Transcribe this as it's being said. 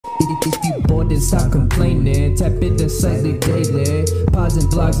If you bored, then stop complaining. Tap into Slightlee daily. Pods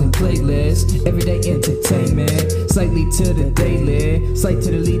and blogs and playlists. Everyday entertainment. Slightly to the daily. Slight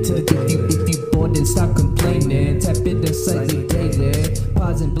to the lead to the. If you bored, then stop complaining. Tap into Slightlee daily.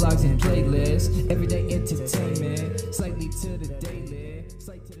 Pods and blogs and playlists. Everyday entertainment. Slightly to the daily.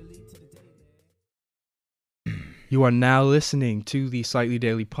 Slight to the lead to the daily. You are now listening to the Slightly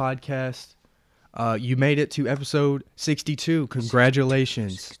Daily podcast. You made it to episode 62.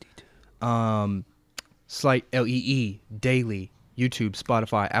 Congratulations. Slightlee Daily, YouTube,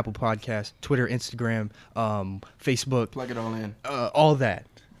 Spotify, Apple Podcasts, Twitter, Instagram, Facebook. Plug it all in. All that.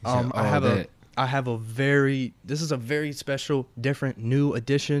 This is a very special, different, new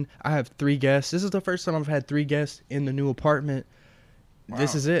edition. I have 3 guests. This is the first time I've had 3 guests in the new apartment. Wow.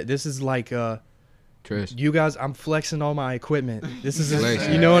 This is it. This is like Trish. You guys, I'm flexing all my equipment. This is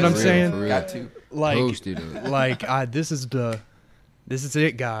Flexing. you know what I'm For saying? real. Got to. This is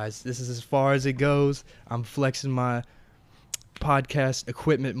it, guys. This is as far as it goes. I'm flexing my podcast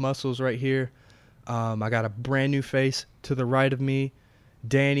equipment muscles right here. I got a brand new face to the right of me.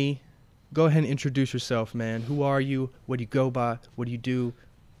 Danny, go ahead and introduce yourself, man. Who are you? What do you go by? What do you do?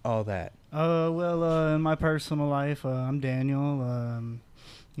 All that. In my personal life, I'm Daniel.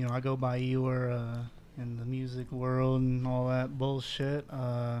 I go by Eeyore in the music world and all that bullshit.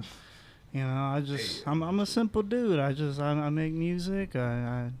 I'm a simple dude. I make music.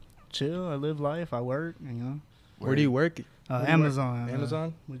 I chill. I live life. I work. Where do you work? Amazon.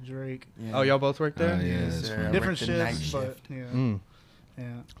 Amazon with Drake. Yeah. Oh, y'all both work there? Yeah, Yes, that's sir. fine. I Different work the night shifts, but shift. yeah. Yeah.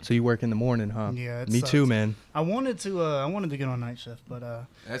 So you work in the morning, huh? Yeah, it Me sucks. too, man. I wanted to get on night shift, but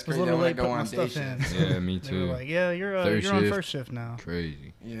That's was crazy. a I little want to late go putting my on day stuff in. shift. So Yeah, me they were too. like, yeah, you're Third on shift. first shift now.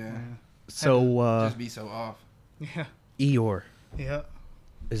 Crazy. Yeah. So, Just be so off. Yeah. Eeyore. Yeah.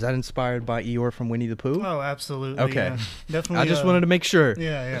 Is that inspired by Eeyore from Winnie the Pooh? Oh, absolutely. Okay. Yeah. Definitely. I just wanted to make sure.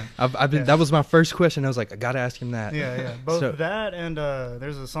 Yeah. I've been. Yeah. That was my first question. I was like, I gotta ask him that. Yeah. Both So- that and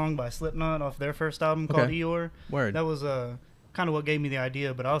there's a song by Slipknot off their first album called Okay. Eeyore. Word. That was kind of what gave me the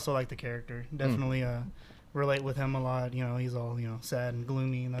idea, but I also like the character. Definitely relate with him a lot. He's all sad and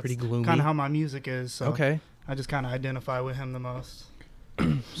gloomy, and that's Pretty gloomy. kind of how my music is. So Okay. I just kind of identify with him the most.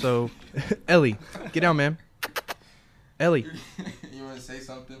 So, Ellie, get down, man. Ellie. You want to say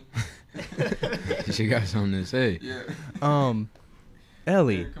something? She got something to say. Yeah.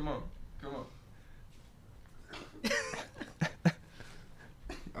 Ellie. Here, come on.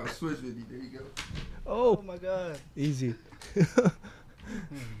 I'll switch with you. There you go. Oh, my God. easy. There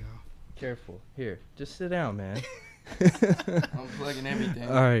we go. Careful. Here, just sit down, man. I'm plugging everything.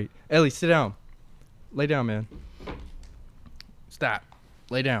 All right, Ellie, sit down. Lay down, man. Stop.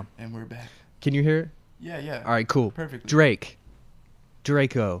 Lay down. And we're back. Can you hear it? Yeah. All right, cool. Perfectly.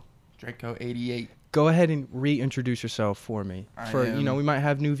 Draco. Draco 88. Go ahead and reintroduce yourself for me. We might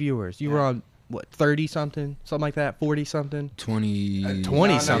have new viewers. You were on what, 30 something like that, 40 something, 20.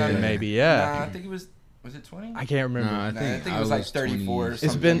 20 something maybe, yeah. Nah, I think it was it 20? I can't remember. Nah, I think it was like 34 or 20.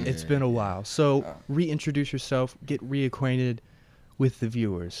 something. It's been a while. So Oh. reintroduce yourself. Get reacquainted with the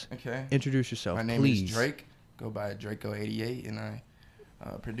viewers. Okay. Introduce yourself, My name please. is Drake. Go by Draco 88, and I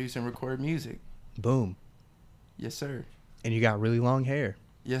produce and record music. Boom. Yes, sir. And you got really long hair.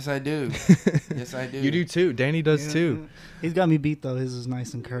 Yes, I do. Yes, I do. You do too. Danny does Yeah. too. He's got me beat though. His is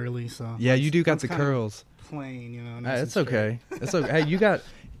nice and curly, so Yeah, you do got Mine's the kinda curls. plain, nice It's and straight. okay. It's okay. Hey, you got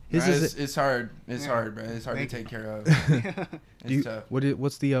his Nah, is it's hard. It's Yeah. hard, bro. It's hard Thank to you. take care of. do It's you, tough.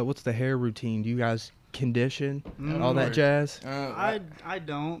 what's the hair routine? Do you guys condition Mm, all that Lord. jazz? I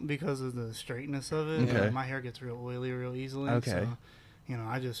don't because of the straightness of it. Okay. My hair gets real oily real easily. Okay. So,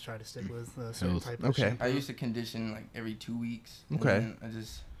 I just try to stick with a certain Health. type of Okay. shampoo. I used to condition like every 2 weeks. and Okay. then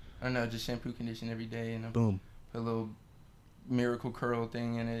I don't know, just shampoo condition every day, and I Boom. put a little miracle curl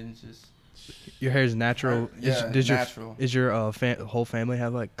thing in it, and just Your hair's natural. Yeah, natural. Is your whole family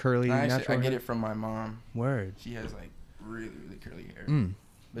have like curly I natural get hair? it from my mom. Word. She has like really curly hair, Mm.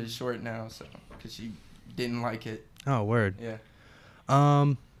 but it's short now, so because she didn't like it. Oh, word. Yeah.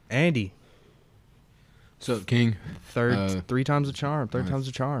 Andy. What's up, King? Three times a charm. Third my times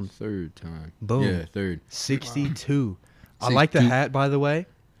a charm. Third time. Boom. Yeah, third. 62. I like the 62. hat, by the way.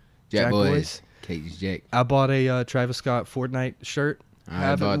 Jack Jack Boys. Boys. Katie's Jack. I bought a Travis Scott Fortnite shirt.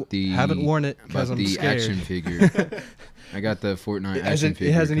 Haven't worn it because I'm the scared. action figure. I got the Fortnite It action hasn't- it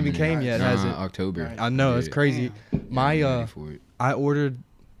figure. hasn't even coming came in. yet, Nah, has it? October. Right. I know, it's Yeah. crazy. I'm My ready for it. I ordered.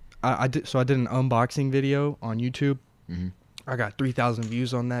 I did an unboxing video on YouTube. Mm-hmm. I got 3,000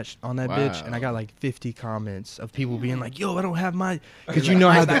 views on that bitch, and I Wow. got like 50 comments of people being like, "Yo, I don't have my," because you know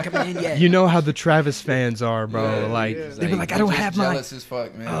how the Travis fans are, bro. Yeah, like yeah. they were like, "I don't Just have my." jealous as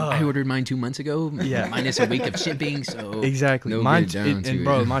fuck, man. I ordered mine 2 months ago. Yeah. Minus a week of shipping, so Exactly. they'll Mine get down to and it.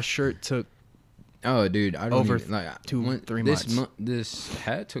 bro, my shirt took Oh, dude, I don't Over even, like 3 this months. This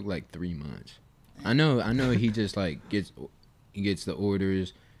hat took like 3 months. I know. He just like gets the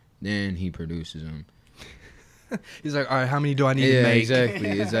orders, then he produces them. He's like, "All right, how many do I need to Yeah, make?"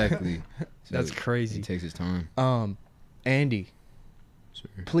 exactly. So That's crazy. It takes its time. Andy, Sir.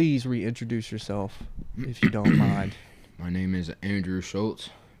 please reintroduce yourself if you don't mind. My name is Andrew Schultz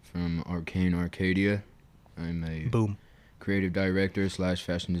from Arcane Arcadia. I'm a Boom. creative director /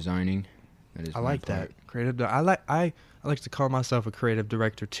 fashion designing. That is I my like part. that. I like to call myself a creative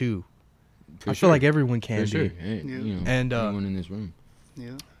director too. For I sure. feel like everyone can For be. sure. Hey, Yeah. you know, And, anyone in this room.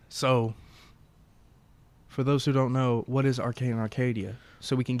 Yeah. So, for those who don't know, what is Arcane Arcadia?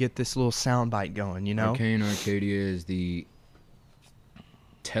 So we can get this little soundbite going, you know? Arcane Arcadia is the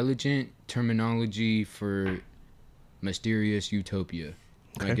intelligent terminology for mysterious utopia.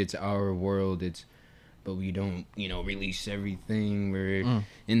 Like Okay. it's our world. But we don't, release everything. We're Mm.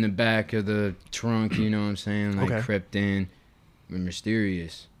 in the back of the trunk. You know what I'm saying? Like Okay. crept in. We're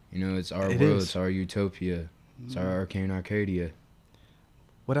mysterious. It's our It world. is. It's our utopia. It's our Arcane Arcadia.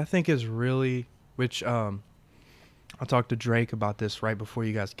 What I think is really, which I talked to Drake about this right before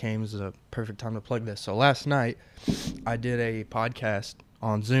you guys came. This is a perfect time to plug this. So last night, I did a podcast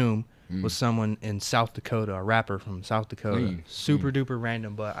on Zoom with someone in South Dakota, a rapper from South Dakota. Super duper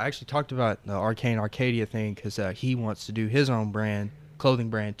random, but I actually talked about the Arcane Arcadia thing because he wants to do his own clothing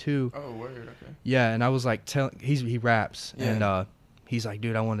brand too. Oh, word. Okay. Yeah, and I was like, he raps, Yeah. and he's like,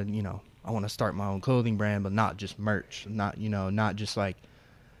 dude, I want to start my own clothing brand, but not just merch, not just like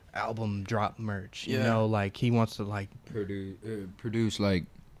album drop merch. Yeah. Like he wants to like Produce like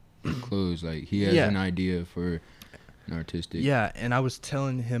clothes. Like he has Yeah. an idea for an artistic. Yeah, and I was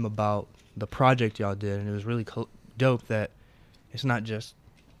telling him about the project y'all did, and it was really dope that it's not just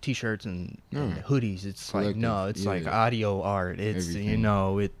T-shirts and hoodies. It's like Collective, it's yeah. like audio art. It's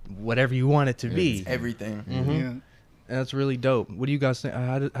Everything. whatever you want it to be. Everything. Mhm. Yeah. And that's really dope. What do you guys think?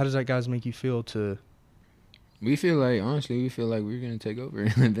 How does that guys make you feel to? We feel like we're gonna take over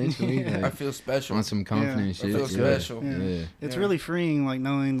eventually. Yeah. I Like, feel special. on some confident I shit. feel yeah. special. Yeah. Yeah. It's Yeah. really freeing, like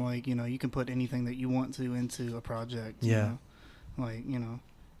knowing, like you can put anything that you want to into a project. you Yeah. know? Like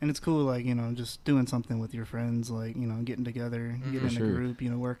and it's cool, like just doing something with your friends, like getting together, getting in sure. a group,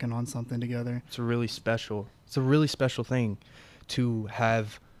 working on something together. It's a really special thing to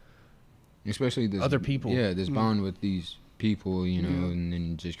have. Especially this Other people. Yeah, this Mm. bond with these people, Yeah. and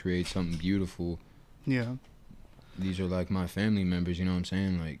then just create something beautiful. Yeah. These are like my family members, you know what I'm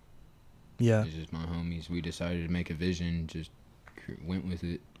saying? Like, Yeah. it's just my homies. We decided to make a vision, just went with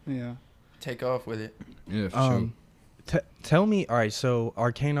it. Yeah. Take off with it. Yeah, for sure. Tell me, all right. So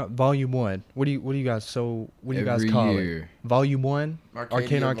Arcane Volume 1. What do you guys? So what do you guys Every call it? year. Volume 1.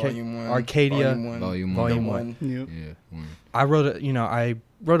 Arcane Volume 1. Arcadia. Volume Volume The 1. Yep. Yeah, one. I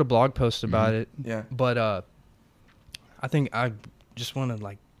wrote a blog post about it, Yeah. but I think I just want to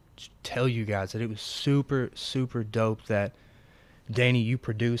like tell you guys that it was super super dope that Danny, you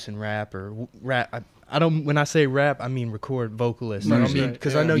produce and rap or rap. I don't, when I say rap, I mean record vocalist. I don't Music. mean,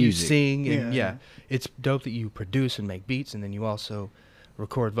 because Yeah. I know Music. you sing and Yeah. yeah, it's dope that you produce and make beats and then you also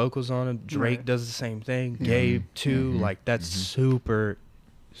record vocals on them. Drake Right. does the same thing. Yeah. Gabe too. Mhm. Like that's super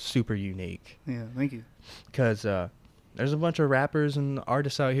super unique. Yeah. Thank you. Because there's a bunch of rappers and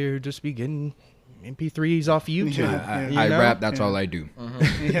artists out here who just be getting MP3s off YouTube. Yeah. you I know? rap, that's Yeah. all I do.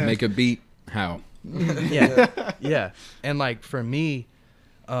 Yeah. Make a beat, how? Yeah, yeah. And like for me,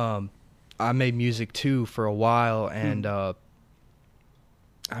 I made music too for a while, and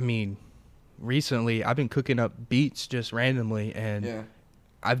I mean, recently I've been cooking up beats just randomly, and Yeah.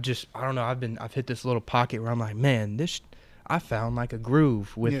 I don't know, I've hit this little pocket where I'm like, man, I found like a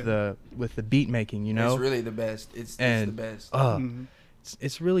groove with Yeah. the beat making, you know. It's really the best. It's the And, best. Mhm.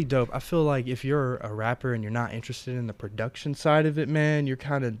 It's really dope. I feel like if you're a rapper and you're not interested in the production side of it, man, you're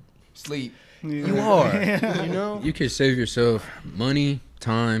kind of Sleep. you are, you know. You could save yourself money,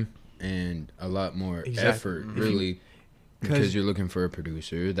 time, and a lot more Exactly. effort, really, 'Cause- because you're looking for a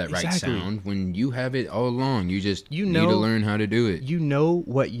producer that writes Exactly. sound. When you have it all along, you just You need know- to learn how to do it. You know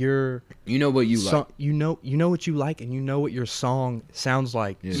what your You know what you like. you know what you like, and you know what your song sounds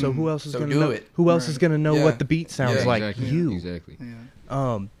like. Yeah. So who else is So gonna do know? it. Who else is Right. gonna know Yeah. what the beat sounds Yeah. like? Exactly. You. Exactly.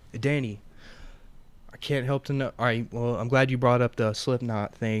 Yeah. Danny. I can't help to know. All right. Well, I'm glad you brought up the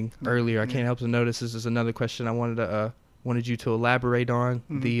Slipknot thing earlier. I can't help to notice this is another question I wanted you to elaborate on.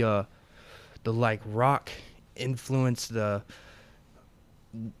 Mhm. The like rock influence the,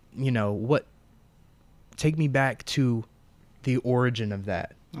 what, take me back to the origin of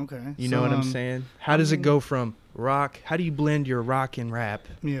that. Okay. You know what I'm saying? How does it go from rock? How do you blend your rock and rap,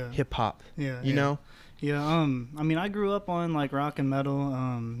 hip hop? Yeah. You know? Yeah. I mean, I grew up on like rock and metal.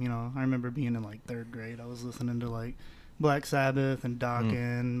 I remember being in like 3rd grade. I was listening to like Black Sabbath and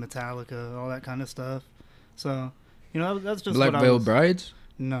Dokken, Metallica, all that kind of stuff. So, that's just Black what Veil I was. Brides?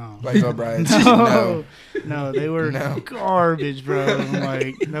 No. Black Veil Brides. No, they were garbage, bro.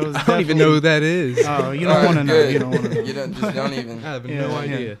 Like that was. I don't even know who that is. Oh, you don't want to know. You don't want to know. You don't even. I have Yeah, no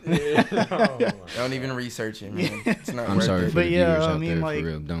yeah. idea. Don't even research it, man. It's not I'm worth sorry it. for But the yeah, viewers I out mean, there. like- For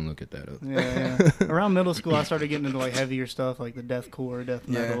real, don't look at that up. Yeah. Around middle school, I started getting into like heavier stuff, like the deathcore, death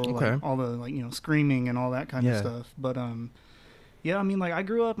Yeah. metal, Okay. like all the like screaming and all that kind of Yeah. stuff. But yeah, I mean, like I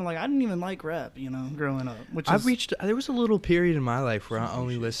grew up and like I didn't even like rap, growing up. Which is, There was a little period in my life where I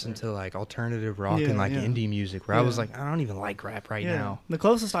only listened to like alternative rock Yeah, and like yeah. indie music where I was Yeah. like, I don't even like rap right now. The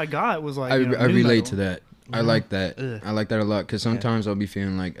closest I got was like I new relate metal. to that. I Yeah. like that. Ugh. I like that a lot because sometimes I'll be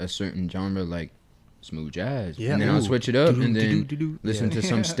feeling like a certain genre, like smooth jazz, Yeah. and then I'll Ooh. switch it up and then Do-do-do-do-do. listen Yeah. to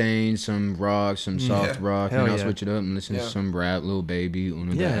some Stain, some rock, some soft Yeah. rock, Hell and I'll yeah. switch it up and listen to Yeah. some rap, Lil Baby,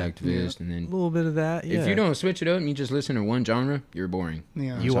 Uno the Yeah. Activist, and A then little bit of that. Yeah. if you don't switch it up and you just listen to one genre, you're boring.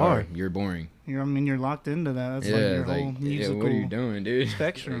 Yeah, I'm You sorry, are. You're boring. You're locked into that. That's yeah, like your like, whole yeah, musical what are you doing, dude?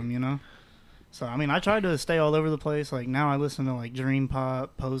 spectrum, So I mean, I tried to stay all over the place. Like now, I listen to like dream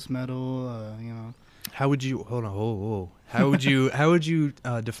pop, post metal. How would you hold on? Whoa. How would you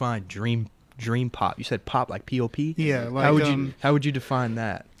define dream pop? You said pop like P-O-P? Yeah, like how would you define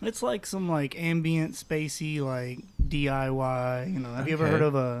that? it's like some like ambient, spacey, like DIY. Have you ever Okay. heard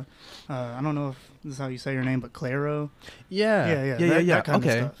of I don't know if this is how you say your name, but Claro? Yeah. That kind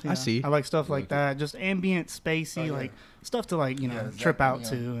Okay. of stuff. I Yeah. see. I like stuff like Like that. Just ambient, spacey, yeah. like stuff to like Yeah, trip exactly, out yeah.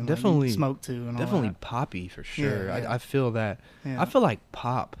 to and Definitely- like, smoke to and Definitely all poppy for sure. Yeah, yeah. I feel that. that. Yeah. I feel like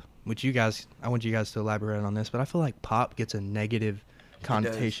pop, which I want you guys to elaborate on this, but I feel like pop gets a negative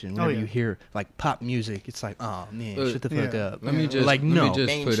connotation whenever yeah. you hear like pop music. It's like, oh man, shut the fuck yeah. up. Let me Yeah. just Like, let no. me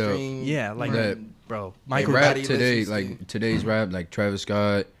just put up Mainstream. Yeah, like That- bro, like Michael. rap Everybody today, listens like to- today's rap, like Travis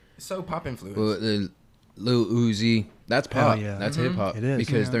Scott, It's so pop influence. Lil Uzi. That's Hell pop. yeah. That's Mhm. hip hop. It is.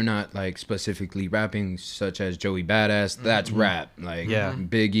 Because Yeah. they're not like specifically rapping, such as Joey Badass. That's rap. Like Yeah.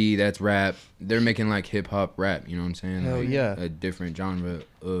 Biggie. That's rap. They're making like hip hop rap. You know what I'm saying? Hell Like, yeah. A different genre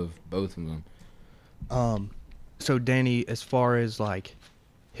of both of them. So Danny, as far as like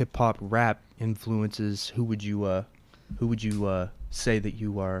hip hop rap influences, who would you say that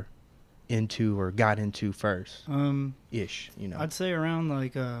you are into or got into first? Ish, I'd say around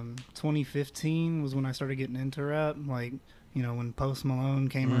like 2015 was when I started getting into rap. Like, when Post Malone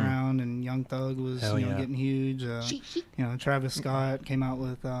came around and Young Thug was, Hell yeah. getting huge. Travis Scott came out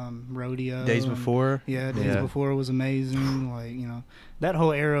with Rodeo. Days and- before. Yeah, Days Before was amazing. Like, that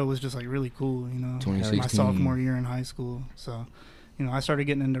whole era was just like really cool, My 2016. sophomore year in high school. So, I started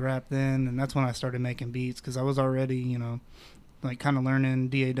getting into rap then, and that's when I started making beats because I was already, like kind of learning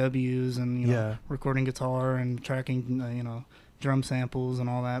DAWs and Yeah. recording guitar and tracking drum samples and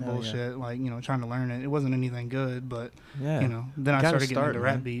all that Hell yeah. bullshit, like trying to learn it. It wasn't anything good, but Yeah. then I Gotta started getting start, into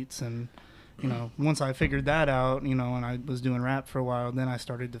man. rap beats, and once I figured that out, and I was doing rap for a while, then I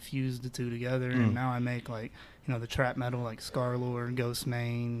started to fuse the two together, and now I make like the trap metal like Scarlord,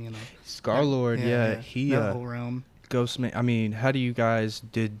 Ghostmane, Scarlord, he that whole realm. Ghostman. I mean, how do you guys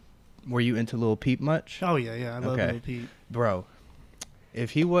were you into Lil Peep much? Oh yeah, I love Okay. Lil Peep. Bro,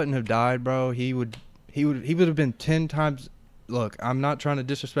 if he wouldn't have died, bro, he would have been 10 times. Look, I'm not trying to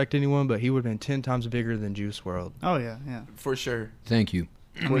disrespect anyone, but he would have been 10 times bigger than Juice World. Oh yeah. For sure. Thank you.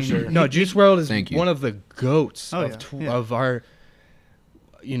 For sure. No, Juice World is Thank you. one of the goats Oh, of, yeah, yeah. of our,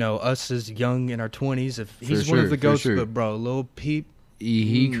 us as young in our 20s. If For he's one sure, of the for goats, sure. but bro, Lil Peep,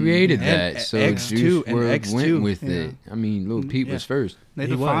 He created And that, so X2 Juice and WRLD X2. went with Yeah. it. I mean, Lil Peep Yeah. was first. They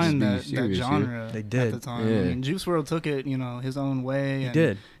He was. defined Be that serious here. genre They at did. the time. Yeah. I mean, Juice WRLD took it, his own way. he and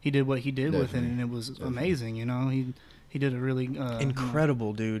did. He did what he did with it, Definitely. and it was Definitely. amazing. He did a really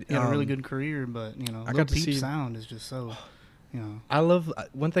Incredible, dude. He had a really good career, but I Lil got to Peep's see- sound is just so, I love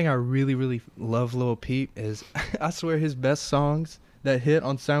one thing I really, really love Lil Peep is I swear his best songs that hit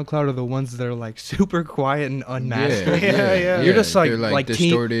on SoundCloud are the ones that are like super quiet and unmastered. Yeah. You're just They're, like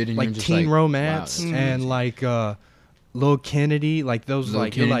distorted, and like you're just teen like, romance wow. and like Lil Kennedy, like those Lil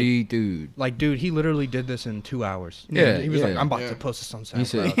like you're like Kennedy, dude. like dude, he literally did this in 2 hours. Yeah, he was like, yeah. I'm about Yeah. to post this on He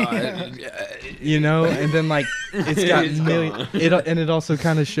said, SoundCloud. And then like it's got and it also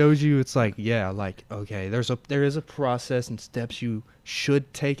kind of shows you it's like like okay, there is a process and steps you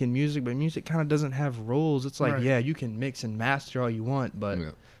should take in music, but music kind of doesn't have rules. It's like Right. you can mix and master all you want, but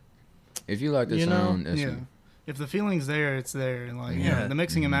if you like the You know? sound, that's Yeah. if the feeling's there, it's there. And like, Yeah. the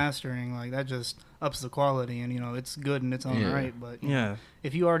mixing and mastering, like that just ups the quality, and it's good in its own right. But you know,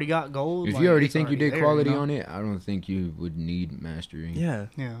 if you already got gold, If like, you already it's think you did there, quality on it, I don't think you would need mastering. Yeah.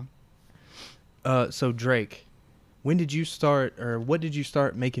 Yeah. So Drake, when did you start, or what did you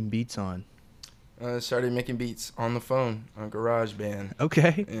start making beats on? Started making beats on the phone on GarageBand.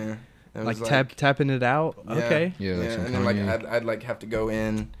 Okay. Yeah. It Like was tapping it out. Yeah, Okay. Yeah, like some and then like Kanye. I'd like have to go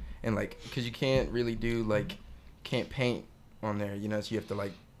in and like, cause you can't really do like, can't paint on there, so you have to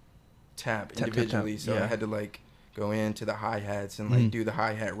like tap individually. So I had to like go into the hi-hats and like do the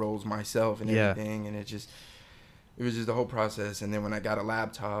hi-hat rolls myself and everything, and it was just the whole process. And then when I got a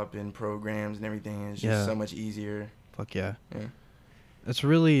laptop and programs and everything, it's just so much easier. Fuck yeah. Yeah. It's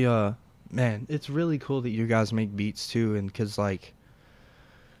really man, it's really cool that you guys make beats too, and cause like,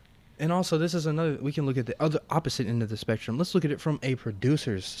 and also this is another, we can look at the other opposite end of the spectrum. Let's look at it from a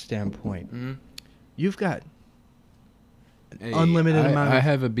producer's standpoint. Mm-hmm. You've got Hey, unlimited amount. I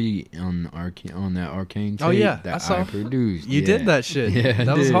have a beat on that Arcane tape Oh, yeah, I that saw. I produced. You did that shit. Yeah, I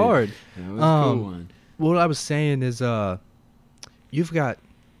that was did. hard. That was a cool one. What I was saying is, you've got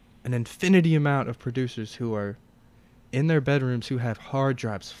an infinity amount of producers who are in their bedrooms who have hard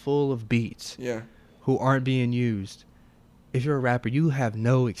drives full of beats Yeah. who aren't being used. If you're a rapper, you have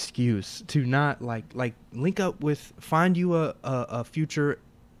no excuse to not like link up with, find you a Future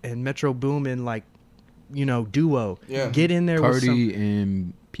and Metro Boomin duo. Yeah. Get in there with some, Cardi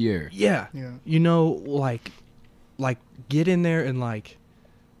and Pierre. yeah. Like get in there and like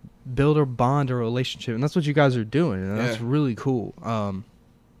build a bond or a relationship, and that's what you guys are doing, and that's really cool.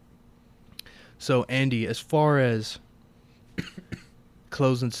 So Andy, as far as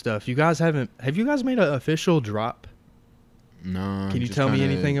closing stuff, have you guys made an official drop? No. Can you just tell me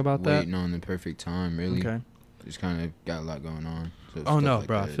kinda anything about that? Waiting on the perfect time, really. Okay. Just kind of got a lot going on. So Oh stuff no, like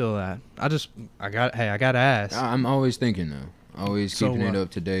bro, that. I feel that. I gotta ask. I'm always thinking though. Always So, keeping it up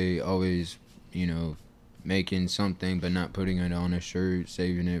to date. Always, making something but not putting it on a shirt,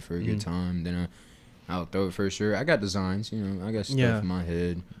 saving it for a good time. Then I'll throw it for sure. I got designs, I got stuff in my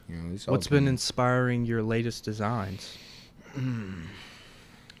head. It's all What's been coming. inspiring your latest designs?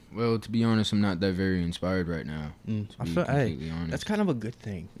 Well, to be honest, I'm not that very inspired right now. I To be feel, completely honest. that's kind of a good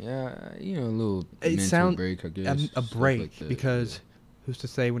thing. Yeah, a little It mental sound- break, I guess. A stuff break, like that, because who's to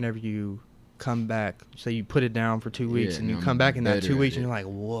say whenever you come back, say you put it down for 2 weeks, Yeah, and you and come I'm back in that better 2 at weeks, it. and you're like,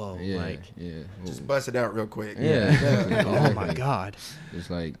 whoa, yeah, like, yeah. Just Well, bust it out real quick. Yeah, exactly. oh my god. It's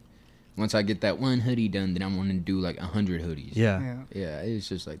like, once I get that one hoodie done, then I want to do like 100 hoodies. Yeah. Yeah, it's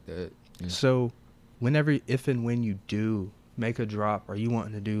just like that. Yeah. So, if and when you do make a drop, are you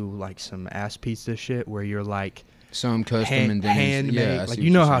wanting to do like some ass pizza shit where you're like Some custom and then handmade? yeah, I like see you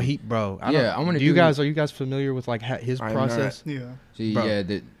what know you're how saying. he, bro. Yeah, I wanna do. You do- guys, are you guys familiar with like his I'm process? Yeah. See, Bro. yeah,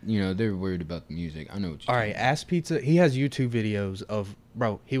 that they're worried about the music. I know what you're All right, Ass Pizza. He has YouTube videos of,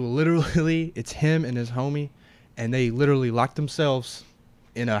 bro. He will literally, it's him and his homie, and they literally lock themselves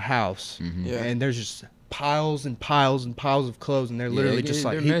in a house, Mm-hmm. Yeah. and there's just piles and piles and piles of clothes, and they're literally just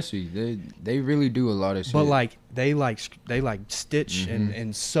like, they're messy. They really do a lot of shit. but like they stitch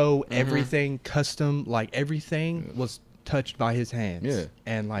and sew everything custom. Like everything was touched by his hands. Yeah.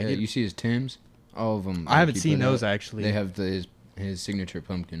 and like you see his Tims, all of them. I haven't seen those actually. They have his signature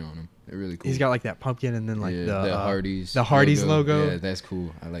pumpkin on them. They're really cool. He's got like that pumpkin and then like yeah, the Hardee's. the Hardee's logo. Yeah, that's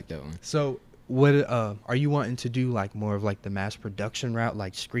cool. I like that one. So, what are you wanting to do? Like more of like the mass production route,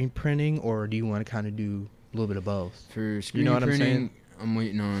 like screen printing, or do you want to kind of do a little bit of both? For screen know what I'm printing, saying?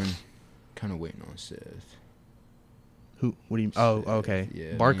 I'm kind of waiting on Seth. Who? What do you? Oh, Seth, okay.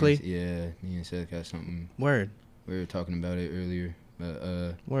 Yeah, Barkley. Me and Seth got something. Word. We were talking about it earlier,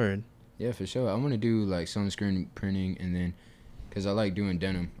 but Word. yeah, for sure. I want to do like some screen printing, and then because I like doing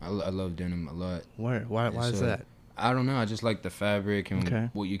denim. I love denim a lot. Word. Why And is so, that? I don't know. I just like the fabric and Okay.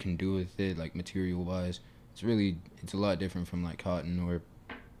 what you can do with it, like material wise. It's a lot different from like cotton or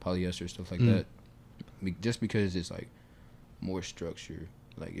polyester stuff like that. Just because it's like more structure,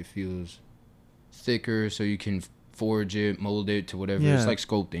 like it feels thicker, so you can forge it, mold it to whatever. Yeah. It's like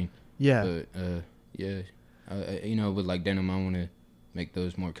sculpting. Yeah. But yeah, with like denim, I want to make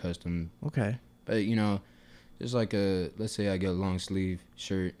those more custom. Okay. But just like let's say I get a long sleeve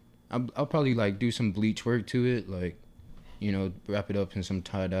shirt, I'll probably like do some bleach work to it, like wrap it up in some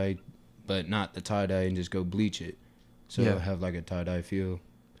tie dye, but not the tie dye, and just go bleach it, so Yeah. it'll have like a tie dye feel.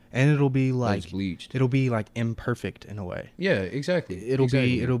 And it'll be But like it's bleached. it'll be like imperfect in a way. Yeah, exactly. It'll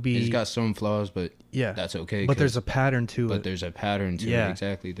be. It's got some flaws, but Yeah. that's okay. But there's 'cause- a pattern to but it. there's a pattern to Yeah. it.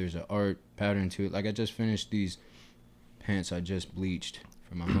 Exactly. There's an art pattern to it. Like I just finished these pants I just bleached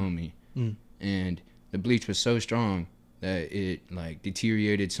for my homie, and the bleach was so strong that it like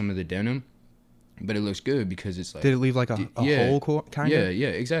deteriorated some of the denim, but it looks good because it's like. Did it leave like a hole kind of? Yeah,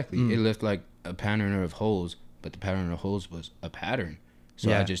 exactly. It left like a pattern of holes, but the pattern of holes was a pattern.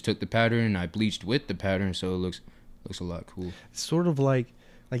 So I just took the pattern and I bleached with the pattern, so it looks a lot cool. It's sort of like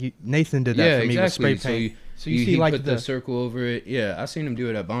Nathan did that for me with spray paint. So you see like the circle over it. Yeah, I seen him do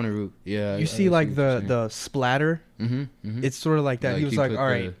it at Bonnaroo. Yeah. You see like the splatter. Mm-hmm. It's sort of like that. Like he was like, all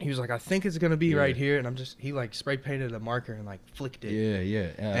right. the- He was like, I think it's gonna be right here, and he like spray painted a marker and like flicked it. Yeah.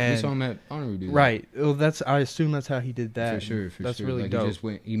 And- We saw him at Bonnaroo do that. Right. Well, I assume that's how he did that. For sure. That's really like dope.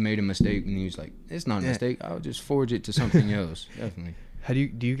 He made a mistake and he was like, it's not a mistake. I'll just forge it to something else. Definitely.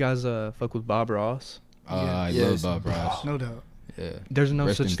 Do you guys fuck with Bob Ross? I love Bob Ross. No doubt. Yeah. There's no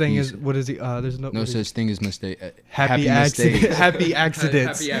Rest such in thing peace. as what is he? There's no such thing as mistake. happy accidents. mistakes. Happy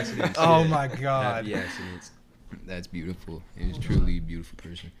accidents. Happy accidents. Oh yeah. my god. Happy accidents. That's beautiful. He was truly a beautiful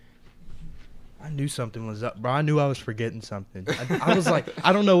person. I knew something was up, bro. I knew I was forgetting something. I was like,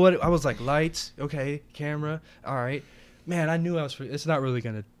 I don't know what. I was like, lights, okay, camera, all right. Man, I knew I was. It's not really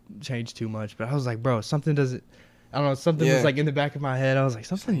gonna change too much, but I was like, bro, something doesn't. I don't know. Something was like in the back of my head. I was like,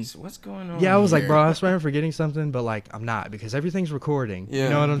 something. What's going on? Yeah, I was like, here? bro, I swear I'm forgetting something, but like, I'm not because everything's recording. Yeah. You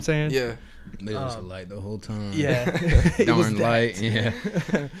know what I'm saying? Yeah. But it was a light the whole time. Yeah. It was Darn light. Yeah.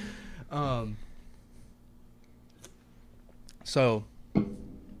 So,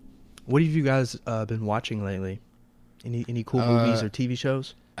 what have you guys been watching lately? Any cool movies or TV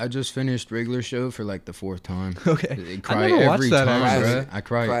shows? I just finished regular show for like the 4th time. Okay. I cry never watched every that, time, actually. bro. I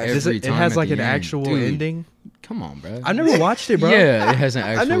cry Classic. Is every it time. has at like the an end. actual Dude, ending? Come on, bro. I never watched it, bro. Yeah, it has an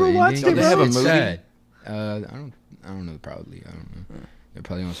actual never watched ending. it, bro. They have a It's movie? sad. I don't know. Probably. I don't know. They're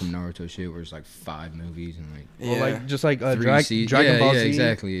probably on some Naruto shit where it's like 5 movies and like. Well, Yeah. like just like 3 Dragon seasons. Ball Yeah, Z.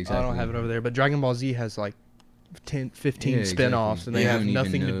 exactly. I don't have it over there, but Dragon Ball Z has like 10-15 Yeah, spin-offs, and they You have don't even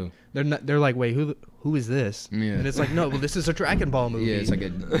nothing to. know. They're like, wait, who is this? Yeah. And it's like, no, well, this is a Dragon Ball movie. Yeah, it's like You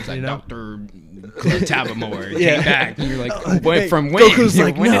know? Dr. Tabamore Yeah. came back, and you're like, went Hey, from when? Goku's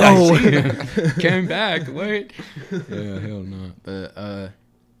like, when no. did I see him? Came back, what? Yeah, hell no. But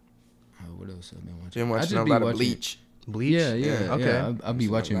what else have I been watching? Been I watching just a be lot of watching- Bleach. Bleach. Yeah. Okay. Yeah, I'll be Watching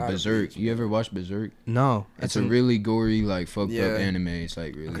a watching lot of Berserk. Bleach. You ever watch Berserk? No, It's a really gory, like fucked Yeah. up anime. It's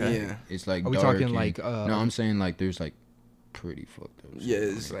like really, Okay. Yeah. it's like Are we dark talking and- like? no, I'm saying like there's like pretty fucked up. Yeah, shit.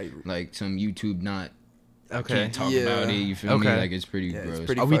 it's like some YouTube not. I Okay. can't talk Yeah. about it. You feel me? Okay. Like it's pretty Yeah, it's gross.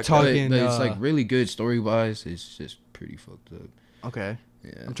 pretty Are we fucked up. talking? But it's like really good story wise. It's just pretty fucked up. Okay.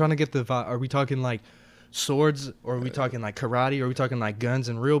 Yeah. I'm trying to get the vibe. Are we talking like swords, or are we talking like karate, or are we talking like guns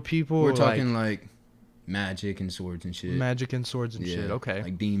and real people? We're or talking like magic and swords and shit. magic and swords and Yeah, shit. Okay.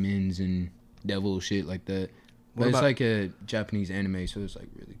 Like demons and devil shit like that. What But it's about- like a Japanese anime, so it's like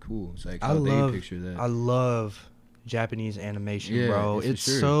really cool. It's like I how love- they picture that. I love Japanese animation, Yeah, bro. for It's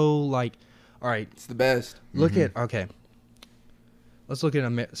sure. so like, all right. it's the best. Look Mhm. at okay. Let's look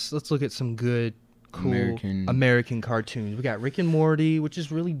at some good, cool American- American cartoons. We got Rick and Morty, which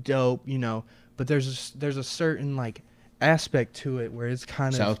is really dope, you know. But there's a certain like aspect to it where it's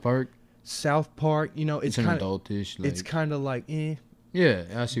kind of South Park. you know. It's It's an kind of adultish. Like, it's kind of like yeah,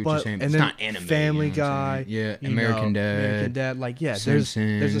 I see what but- you're saying. But and it's then not anime. Family you know what I'm Guy, saying? Yeah, you American know, Dad. American Dad. Like yeah,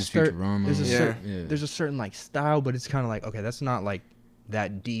 Simpsons, there's a certain Futurama. there's a Yeah. certain Yeah. there's a certain like style, but it's kind of like okay, that's not like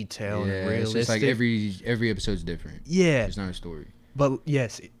that detailed Yeah, and it's realistic. just like every episode's different. yeah, It's not a story. but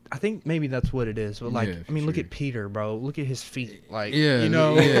yes, I think maybe that's what it is. But like, Yeah, I mean, look for at Peter, bro. Look at his feet. Like, Yeah, you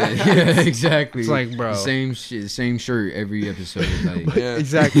know, yeah, exactly. It's like, bro. The same shit, same shirt every episode. Like, Yeah.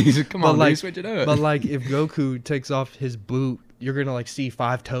 exactly. He's like, come But on, like- dude, switch it up. But like, if Goku takes off his boot, you're gonna like see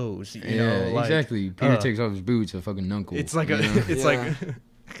 5 toes. You know, like, exactly. Peter uh, takes off his boots, a fucking uncle. It's like you a, know? it's Yeah. like.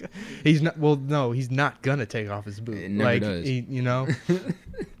 He's not. Well, no, he's not gonna take off his boot. It never like, does. you know.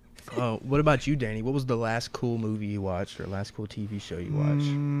 Oh, what about you, Danny? What was the last cool movie you watched or last cool TV show you watched?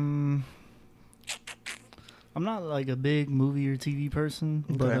 I'm not like a big movie or TV person,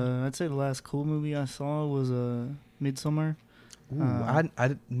 but Okay. I'd say the last cool movie I saw was Midsummer. Ooh, I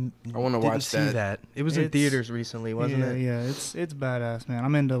wanna didn't watch see that. It was in It's- theaters recently, wasn't it? Yeah, it's badass, man.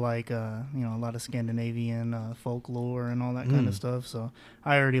 I'm into like a lot of Scandinavian folklore and all that kind of stuff. So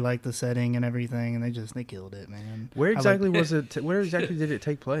I already like the setting and everything, and they killed it, man. Where I like- exactly was it? Where exactly did it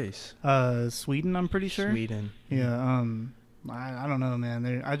take place? Sweden, I'm pretty sure. Sweden. Yeah. I don't know,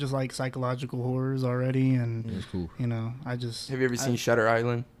 man. I just like psychological horrors already, and It's cool. I just Have you ever seen Shutter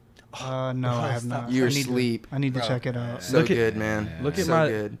Island? no, I have not. You're I need asleep. I need to Bro. check it out. So Look at- good, man. Look at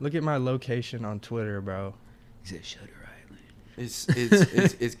So look good. at my location on Twitter, bro. He said Shutter Island.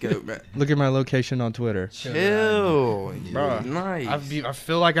 It's goat, man. Look at my location on Twitter. Chill, Bro, Nice. I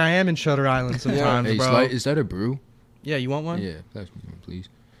feel like I am in Shutter Island sometimes, Hey, bro. is that a brew? Yeah, you want one? Yeah, pass me one, please.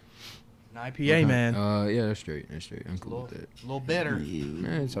 An IPA, man. Yeah, that's straight. I'm cool with that. A little bitter.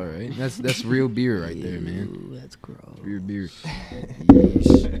 Man, it's all right. That's real beer right there, man. That's gross. Real beer.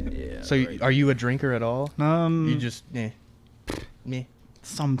 Yeah. So, are you a drinker at all? You just, meh.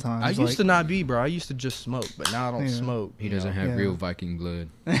 Sometimes. I used to not be, bro. I used to just smoke, but now I don't smoke. He doesn't have real Viking blood.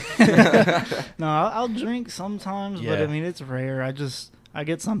 No, I'll drink sometimes, but I mean, it's rare. I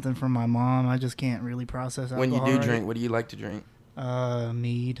get something from my mom. I just can't really process alcohol. When you do drink, what do you like to drink?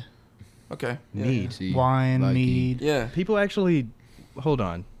 Mead. Okay. Mead. See, Wine, Viking. mead. Yeah. People actually, hold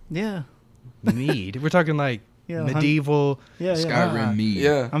on. Yeah. Mead. We're talking like Yeah, medieval. Yeah, yeah. Skyrim mead.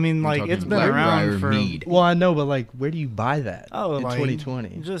 Yeah. I mean, We're like, talking it's been Blackbriar around for... mead. Well, I know, but like, where do you buy that in like,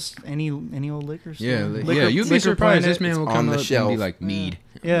 2020? Just any old liquor store. Yeah, Liquor- you'd be Liquor surprised. Planet. This man will on come the up and shelf. be like, mead.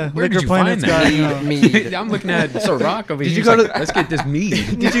 Yeah, Where Liquor did you find Planet's that? got, you know... Mead. I'm looking at Ciroc over Did here. you go He's to- like, let's get this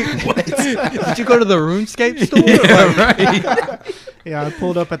mead. Did you Did you go to the RuneScape store? Yeah, right. Yeah, I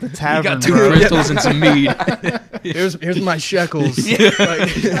pulled up at the You tavern, got 2 bro. crystals and some mead. Here's my shekels. Like,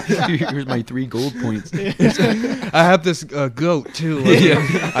 Here's my 3 gold points. I have this goat too. Like,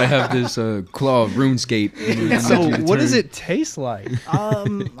 Yeah, I have this claw of RuneScape. So what does it taste like?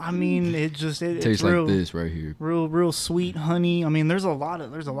 I mean, it just it's Tastes real, like this right here. real sweet honey. I mean, there's a lot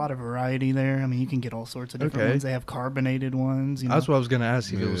of variety there. I mean, you can get all sorts of different Okay. ones. They have carbonated ones. You know, That's what I was gonna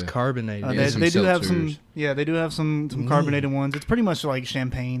ask if it was Yeah. carbonated. Yeah, they do have seltzers. some. Yeah, they do have some carbonated ones. It's pretty much like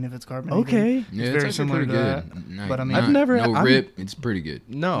champagne if it's carbonated. Okay. Yeah, very actually similar pretty to good. that. Not- But I mean- I've never- no I'm- rip. It's pretty good.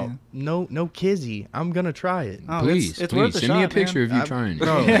 No, no kizzy. I'm gonna try it. Oh, Please, it's please worth a send me a shot, picture man. of you I'm- trying it.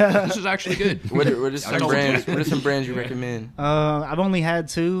 Bro. Yeah. This is actually good. What are some brands you recommend? I've only had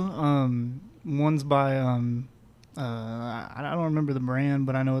 2. One's by I don't remember the brand,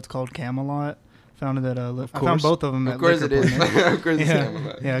 but I know it's called Camelot. Found it at I found course. both of them at Of course Liquor it is. Planet. Of course it's Yeah,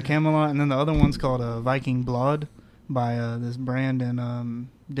 Camelot. yeah, Camelot, and then the other one's called Viking Blood by this brand in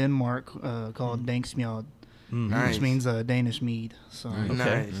Denmark called Dansmjord, Nice. which means Danish mead. So Nice.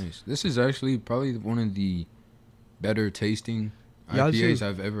 Nice. Nice. This is actually probably one of the better tasting Yeah, IPAs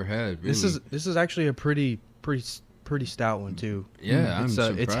I've ever had. Really. This is actually a pretty stout one too. Yeah, I'm it's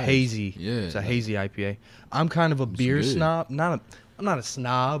surprised. hazy. Yeah, It's a hazy IPA. I'm kind of a beer good. snob. I'm not a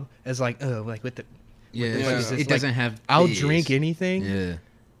snob as like with the. Yeah, Yeah. it's just- It's it doesn't have. I'll this. drink anything. Yeah,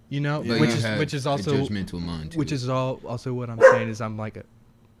 You know, Yeah. which You is which is a also judgmental mind. which is also what I'm saying is I'm like a.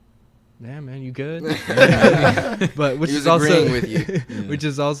 Yeah, man, you good? But which He is was also agreeing with you. which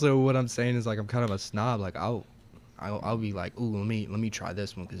is also what I'm saying is like I'm kind of a snob. Like I'll be like, ooh, let me try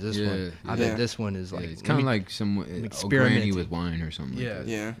this one because this one I Yeah. bet this one is Yeah, like it's kind of like some granny experimenting. with wine or something. Yeah. like that.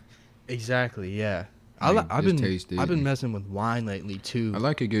 Yeah. exactly yeah. Like, I've just been taste it I've been and- messing with wine lately too. I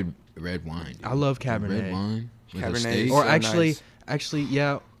like a good red wine. Dude. I love A red Cabernet. wine with a Cabernet steak. is Or so actually,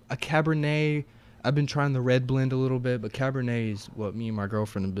 yeah, a Cabernet. I've been trying the red blend a little bit, but Cabernet is what me and my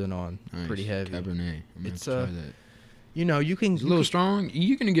girlfriend have been on Nice. pretty heavy. Cabernet. I'm It's, gonna have to try that. You know, you can It's a little strong.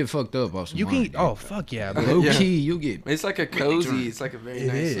 You're gonna get fucked up off some you wine, can dude. oh fuck yeah, But bro. low Yeah. key, you'll get. It's like a cozy. It's like a very It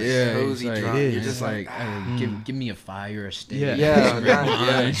nice, is. like, Yeah, cozy it's like, drunk. it You're is. just like, give me a fire, a steak. Yeah. Yeah, red yeah, wine.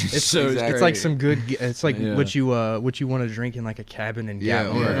 yeah. It's so exactly. It's like some good. It's like Yeah. what you want to drink in like a cabin in Yeah,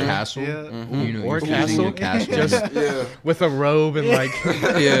 or Gatlinburg. a castle. Yeah. Mhm. You know, Or you're castle. choosing a castle. Just- yeah. with a robe and like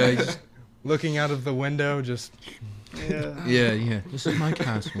yeah, just- looking out of the window, just yeah. yeah. This is my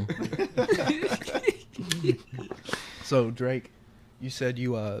castle. so Drake. You said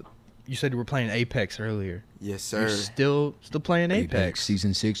you were playing Apex earlier. Yes, sir. You're still playing Apex.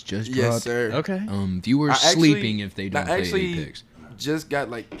 Season 6 just Yes, dropped. sir. Okay. Viewers I actually- sleeping if they don't I play actually- Apex. Just got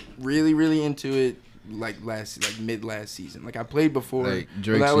like really into it like mid last season. Like I played before. Like but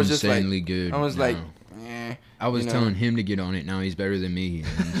Drake's I was just insanely like, good. I was now. like, eh. I was you know. telling him to get on it. Now he's better than me. And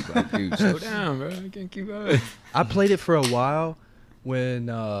I'm just like, dude, slow down, bro. I can't keep up. I played it for a while when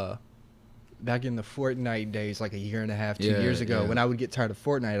back in the Fortnite days, like a year and a half, 2 Yeah, years ago. yeah. When I would get tired of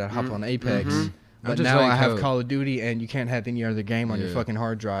Fortnite, I'd hop on Apex. Mhm. But just now like I have how- Call of Duty, and you can't have any other game on your Yeah. fucking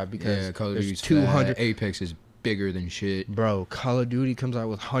hard drive because Yeah, Call of there's Duty's 200. Apex is bigger than shit. Bro, Call of Duty comes out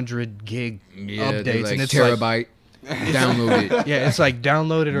with 100 gig Yeah, they're updates, like and it's terabyte. like Download it. yeah, it's like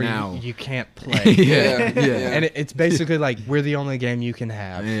download it or Now. you can't play. yeah, Yeah. yeah. And it's basically like we're the only game you can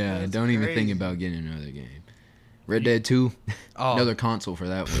have. Yeah, That's don't even think crazy. about getting another game. Red Dead 2, Oh, another console for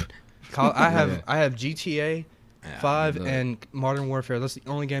that one. I Yeah. have GTA Yeah, 5 but- and Modern Warfare. That's the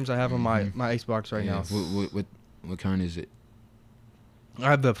only games I have on my Xbox right yeah. now. What kind is it? I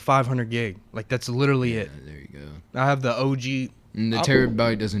have the 500 gig. Like that's literally Yeah, it. there you go. I have the OG. And the I'll-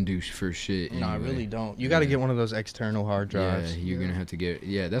 terabyte doesn't do for shit. No, I anyway. really don't. You got to Yeah. get one of those external hard drives. Yeah, you're gonna have to get.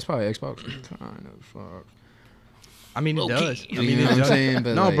 Yeah, that's why Xbox kind of fuck. I mean, it does. I You mean, know it what I'm does. saying?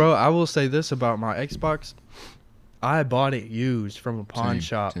 But No, like, bro. I will say this about my Xbox. I bought it used from a pawn same,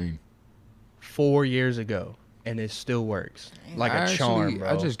 shop. Same. 4 years ago, and it still works like a charm, bro.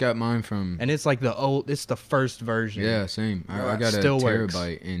 I just got mine from, and it's like it's the first version. Yeah, same. I got still a works.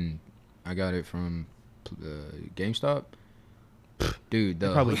 terabyte, and I got it from GameStop. Dude,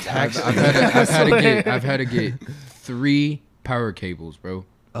 probably taxed. I've had to get 3 power cables, bro,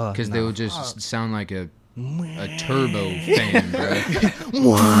 because they will just sound like a turbo fan, bro.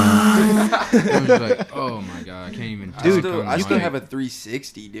 I was like, oh my god, I can't even. Dude, I still have a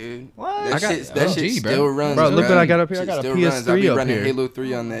 360, dude. What? That shit still runs, bro. Look what I got up here. I got a PS3 I'll be up running here. Halo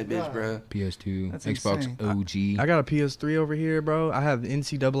 3 on that bitch, bro. PS2, That's Xbox insane. OG. I got a PS3 over here, bro. I have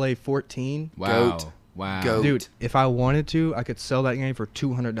NCAA 14. Wow. Goat. Wow. Goat. Dude, if I wanted to, I could sell that game for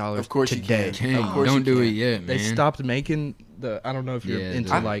 $200. Of course you today. can. Dang, Of course don't you do can. it yet, man. They stopped making the. I don't know if you're Yeah, into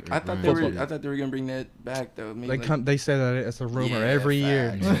the- like. I thought Football. they were gonna bring that back though. Maybe They say that it's a rumor Yeah, every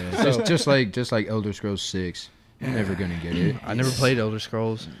year. facts. Yeah, just like Elder Scrolls 6. You're never gonna get it. I never played Elder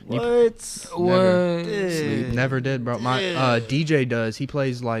Scrolls. What? Never did, bro. My DJ does. He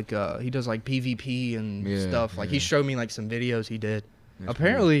plays like he does like PvP and Yeah, stuff. Like he yeah. showed me like some videos he did. That's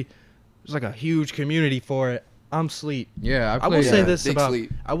Apparently, there's like a huge community for it. I'm sleep. cool. Yeah, I will say Yeah, this big about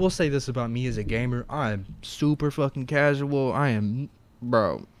sleep. I will say this about me as a gamer. I am super fucking casual. I am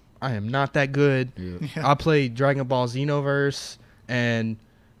not that good. Yeah. I played Dragon Ball Xenoverse and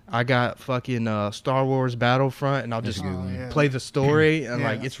I got fucking Star Wars Battlefront and I'll That's just a good one. play the story and Yeah.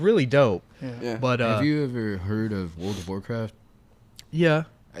 like it's really dope. Yeah. But Have you ever heard of World of Warcraft? yeah.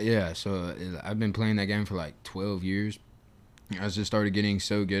 Yeah, so I've been playing that game for like 12 years. I just started getting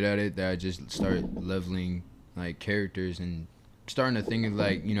so good at it that I just started leveling like characters and starting to think of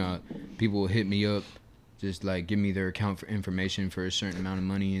like, you know, people will hit me up, just like give me their account for information for a certain amount of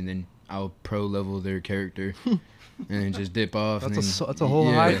money, and then I'll pro level their character and then just dip off. That's and a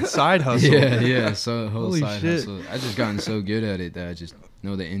whole yeah. side hustle. Yeah, so a whole Holy side shit. hustle. I just gotten so good at it that I just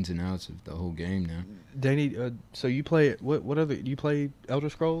know the ins and outs of the whole game now. Danny, so you play what other do you play Elder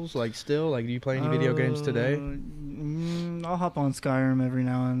Scrolls like still? Like do you play any video games today? I'll hop on Skyrim every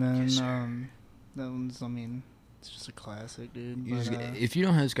now and then. Yes, sir. That one's, I mean, it's just a classic, dude. You But, just, if you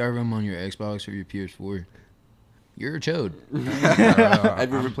don't have Skyrim on your Xbox or your PS4, you're a chode.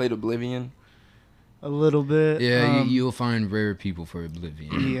 Have you ever played Oblivion? a little bit. Yeah, you'll find rare people for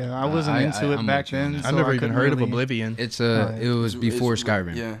Oblivion. Yeah, I wasn't into it I'm back with you on then. that. I've so never I even couldn't heard of really- Oblivion. It was It's- before it's-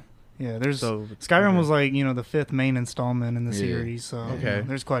 Skyrim. Yeah. Yeah, there's So Skyrim was like, you know, the 5th main installment in the Yeah. series. So Okay.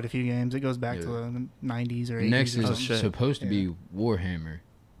 there's quite a few games. It goes back Yeah. to the 90s or 80s. Next or is something. shit. supposed to be Warhammer,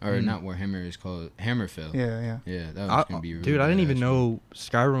 or Mm. not Warhammer. It's called Hammerfell. Yeah. Yeah, that was gonna be. Really Dude, I didn't even badass. know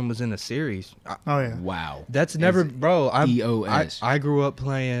Skyrim was in a series. Oh yeah. Wow. That's never, bro. EOS. I grew up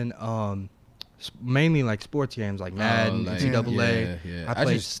playing mainly like sports games like Madden, like, NCAA. Yeah. I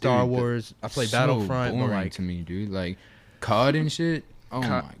played just- Star dude, Wars. I played so Battlefront. But boring like, to me, dude. Like COD and shit. Oh Co-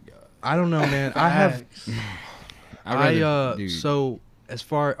 my god. I don't know, man. I have. Facts. Dude, So as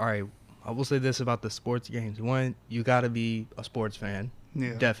far, all right, I will say this about the sports games. One, you got to be a sports fan.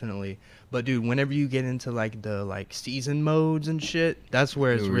 Yeah. Definitely. But dude, whenever you get into like the like season modes and shit, that's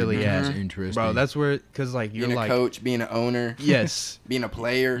where it's it really becomes at. interesting. Bro, that's where, cause like you're Being a like, coach, being an owner, yes, being a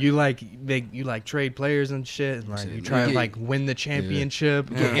player. you like you like trade players and shit, and like you Look try to at- like win the championship.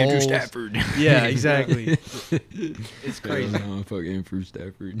 Yeah. Get Andrew goals. Stafford. Yeah, exactly. It's crazy. No, fuck Andrew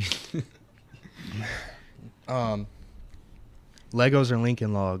Stafford. Legos or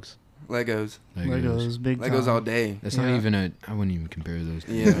Lincoln Logs? Legos. Legos, big Legos time. all day. That's Yeah. not even a. I wouldn't even compare those.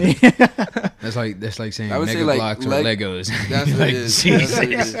 Two. Yeah. That's like saying I would Mega say, like, Blocks or Legos. That's what Like, it is. That's what it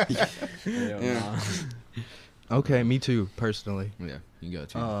Jesus. is. Yeah. Okay, me too, personally. Yeah, you got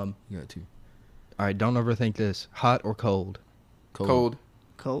to. You got to. All right, don't overthink this. Hot or cold? Cold.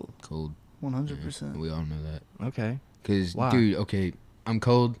 Cold. Cold. 100%. We all know that. Okay. Cause, Why? dude, okay, I'm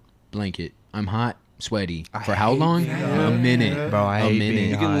cold, blanket. I'm hot, sweaty. I For how hate long? being A minute. Bro, I A hate minute. being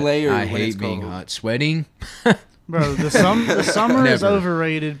You hot. can layer I when hate it's being cold. hot. Sweating? Bro, the summer is Never.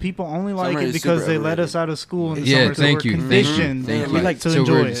 overrated. People only like Summer it is because super they let overrated. us out of school in the Yeah, summer, so thank we're you. conditioned. Thank you. We like to so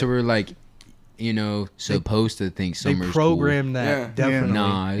enjoy we're, it. So we're like, you know, supposed to think They summer's program that, Yeah. definitely. cool.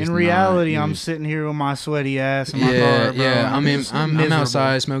 Nah, it's in reality, not. I'm You're- sitting here with my sweaty ass in my Yeah, car, bro. yeah. I'm just I'm miserable.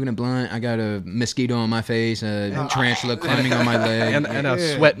 outside smoking a blunt. I got a mosquito on my face, a tarantula climbing on my leg. And a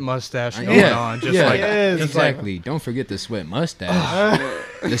Yeah. sweat mustache going yeah, on. Just yeah, like, Yes. just like, exactly. Don't forget the sweat mustache,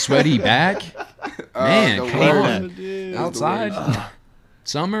 the sweaty back. Man, the come worst. on. That's the Outside, worst.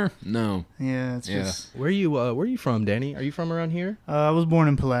 summer? No. Yeah, it's Yeah. just. where you from, Danny? Are you from around here? I was born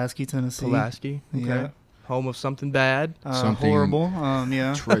in Pulaski, Tennessee. Pulaski. Okay. Yeah. Home of something bad. Something Horrible.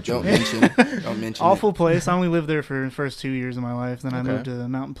 Yeah. Don't mention. Don't mention. Awful place. I only lived there for the first 2 years of my life. Then I Okay. moved to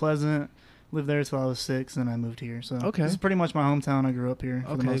Mountain Pleasant. lived there till I was 6, and I moved here. So Okay. this is pretty much my hometown. I grew up here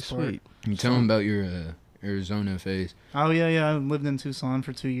for the Okay, most part. sweet. You tell them about your Arizona phase. Oh yeah. I lived in Tucson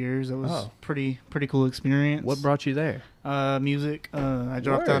for 2 years. It was pretty cool experience. What brought you there? Music. I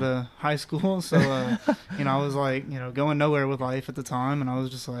dropped out of high school, so I was like, going nowhere with life at the time, and I was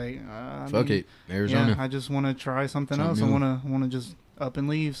just like, Fuck it, Arizona. Yeah, I just want to try something else. I want to just up and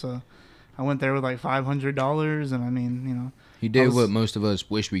leave. So I went there with like $500, and I mean, You did what most of us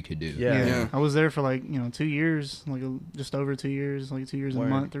wish we could do. Yeah. I was there for like 2 years, like just over 2 years, like 2 years and a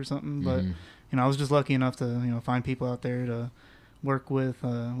month or something. But I was just lucky enough to find people out there to work with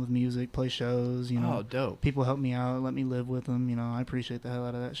music, play shows. Oh, dope. People help me out, let me live with them. I appreciate the hell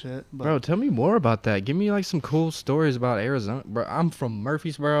out of that shit. But Bro, tell me more about that. Give me like some cool stories about Arizona. Bro, I'm from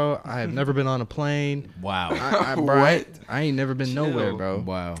Murfreesboro. I have never been on a plane. Wow. I ain't never been nowhere, bro.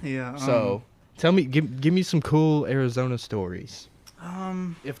 Wow. yeah. So tell me, give me some cool Arizona stories,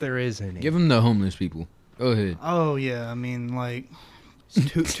 if there is any. Give them the homeless people. Go ahead. Oh yeah, I mean like.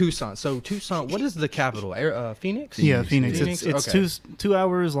 Tucson. So Tucson, what is the capital? Phoenix? Yeah, Phoenix. Phoenix? It's Okay. 2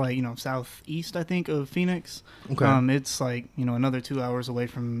 hours, like southeast, I think, of Phoenix. Okay. It's like another 2 hours away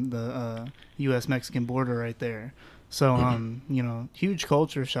from the U.S. Mexican border right there. So huge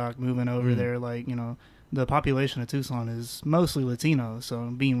culture shock moving over there. Like the population of Tucson is mostly Latino, so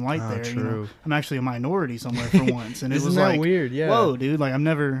being white there, true. I'm actually a minority somewhere for once, and it Isn't was that like weird? Yeah. whoa, dude, like I've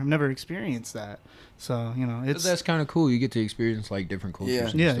never experienced that. So But it's that's kind of cool. You get to experience like different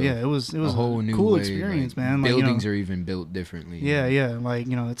cultures. Yeah. and yeah, stuff. it was a whole new cool way, experience, like, man. Like, Buildings are even built differently. Yeah, like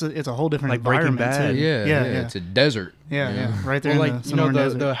it's a whole different Like Breaking environment Bad. too. Yeah. It's a desert. Yeah, right there. Well, in like the Sonoran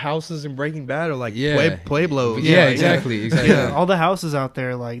Desert. the houses in Breaking Bad are like Yeah. Pueblo. Yeah, Like, exactly. Yeah, all the houses out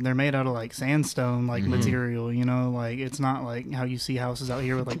there, like they're made out of like sandstone, like Mm-hmm. material. Like it's not like how you see houses out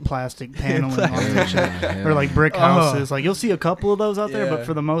here with like plastic paneling on Yeah, and shit, yeah. or like brick Oh. houses. Like you'll see a couple of those out there, Yeah. but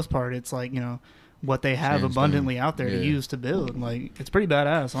for the most part, it's like what they have Sandstone. abundantly out there Yeah. to use to build. Like it's pretty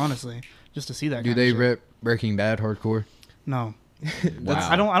badass, honestly, just to see that. Do kind they of shit. rep Breaking Bad hardcore? No. Wow.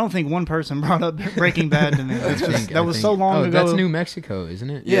 I don't think one person brought up Breaking Bad to me. That's just, I that was so think- long oh, ago. That's New Mexico, isn't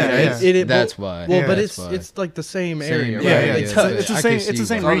it? Yeah, That's why. Well, Yeah, but that's it's why. it's like the same Same area, area, right? yeah, They it's touch. the I same. can It's the see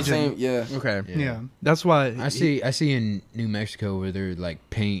same It's all the region. same, yeah. Okay. Yeah. That's why I see in New Mexico where they're like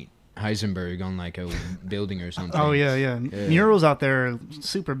paint Heisenberg on like a building or something. Oh yeah. Yeah. Murals out there are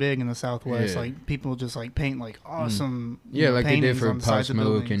super big in the Southwest. Yeah. Like people just like paint like awesome. Yeah, like they did paintings for on the sides Pop of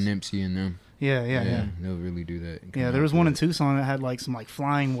Smoke and buildings. Nipsey and them. Yeah. They'll really do that. Yeah, there was one in Tucson that had like some like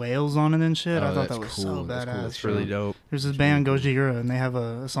flying whales on it and shit. Oh, I thought that's that was cool. so That's badass. cool. it's really dope. There's this band Gojira, and they have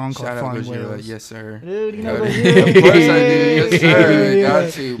a song called Shout out Flying Gojira, Whales. yes sir. Dude, you know Got Gojira? it. Of course I do. Yes sir. Yeah.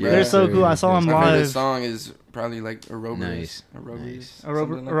 Got to, bro. They're so cool. I saw them My favorite live. song is probably like Ouroboros. Nice.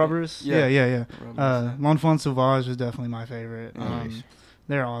 Ouroboros. Ouroboros? Yeah. Yeah. Ouroboros. L'Enfant Sauvage is definitely my favorite. Nice.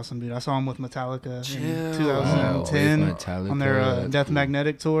 They're awesome, dude. I saw them with Metallica Chill. in Wow, 2010 with Metallica, on their that's Death cool.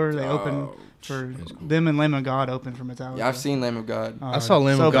 Magnetic tour. They opened Oh, for That's cool. them, and Lamb of God opened for Metallica. Yeah, I've seen Lamb of God. Oh, I saw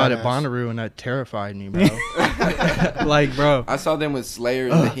Lamb so of God at badass. Bonnaroo, and that terrified me, bro. Like, bro, I saw them with Slayer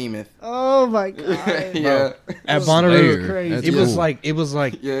and Behemoth. Oh my god! Yeah. at Slayer. Bonnaroo, Crazy. That's it was cool. like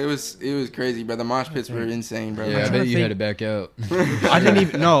Yeah, it was crazy, bro. The mosh pits were insane, bro. Yeah, I trying bet to you had to think- back out. I didn't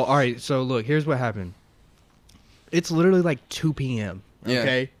even no. All right, so look, here's what happened. It's literally like 2 p.m. Yeah.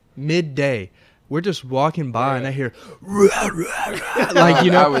 Okay, midday. We're just walking by, and I hear I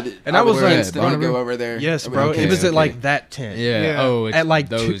and I was like, instantly Bonnaroo? go over there. yes, I would- bro. Okay, it was at okay. like that tent. Yeah. Yeah. Oh, it's At like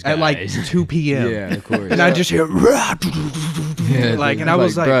those at like guys. 2 p.m. Yeah, of course. And I just hear Yeah, like, dude, and I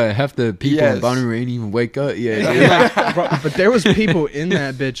was like, bruh, half the people Yes. in Bonnaroo ain't even wake up yet. and like, bro, but there was people in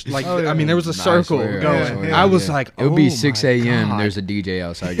that bitch. Like, Oh, yeah. I mean, there was a Nah, I circle swear, going. yeah, I was yeah. like, It would be oh 6 my a.m. God. There's a DJ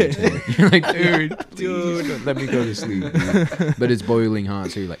outside your tent. You're like, dude, let me go to sleep. Dude. But it's boiling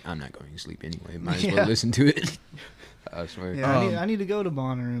hot, so you're like, I'm not going to sleep anyway. Might as Yeah. well listen to it. I swear. Yeah, Um, I need to go to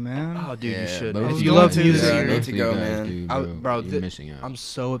Bonnaroo, man. Oh, dude, you should. both If of you you love guys- music, Yeah, I need both to of go, you guys man. do, I- bro. bro, You're missing out. I'm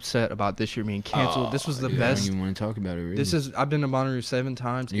so upset about this year being canceled. This was the dude, best. I don't even want to talk about it. Really. This is. I've been to Bonnaroo 7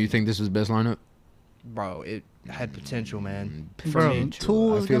 times. You think this was the best lineup? Bro, it had potential, man. Mm, For Bro, me,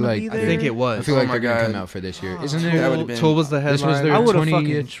 Tool I is feel gonna like- be I there. think it I was. feel Oh like my they're gonna come God. out for this year. Isn't That there? would've been- Tool was the This was headline. their I would've 20th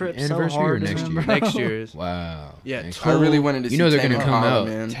fucking tripped so anniversary or hard to next them, year? bro. next year's. Wow. Yeah, Next I Tool- really wanted to see You know they're Tame gonna come Impala, out.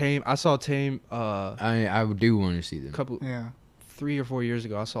 man. Tame. I saw Tame. I do want to see them. Couple Yeah. 3 or 4 years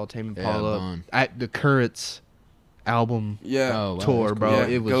ago. I saw Tame Yeah, Impala Vaughn. at the Currents album Yeah. Oh, wow, tour, that's bro. cool. Yeah,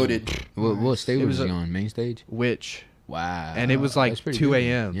 It was goated. What stage It was was he a- on? Main stage? Which Wow. And it was like That's pretty 2 good.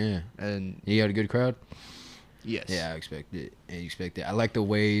 a.m. Yeah. and You got a good crowd? yes, Yeah, I expect it. I like the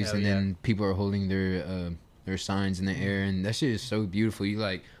waves, Hell and yeah. then people are holding their signs in the air, and that shit is so beautiful. You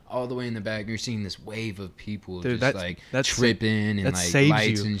like all the way in the back. You're seeing this wave of people Dude, just that's tripping and that like saves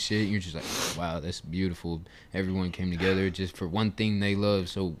lights you. and shit. You're just like, wow, that's beautiful. Everyone came together just for one thing they love.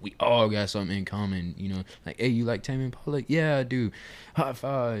 So we all got something in common, you know. Like, hey, you like Tame Impala? Like, yeah, I do. High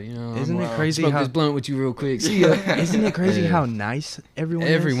five, you know. Isn't it crazy smoke how this blunt with you real quick? See ya. Isn't it crazy Yeah. how nice everyone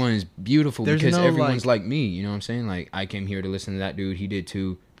is? Everyone is beautiful There's because no, everyone's like me. You know what I'm saying? Like, I came here to listen to that dude. He did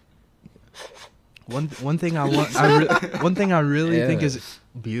too. One thing one thing I really think is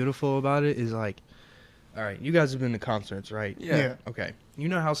beautiful about it is like, all right, you guys have been to concerts, right? Yeah. Okay. You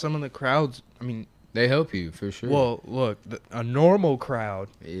know how some of the crowds, I mean, They help you for sure. well, look, a normal crowd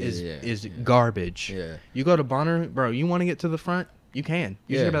is garbage. Yeah. You go to Bonner, bro, you want to get to the front? You can.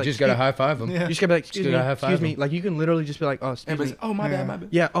 You Yeah, gotta be like, just gotta high five them. Yeah. You just gotta be like, excuse Just me, gotta high-five excuse me. them. Like, you can literally just be like, oh, excuse Everybody's me. oh my bad, my bad.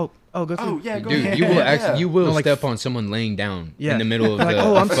 Yeah, go Oh through. yeah, go Dude, ahead. you will Yeah. actually you will No, like, step on someone laying down Yeah. in the middle of Like, the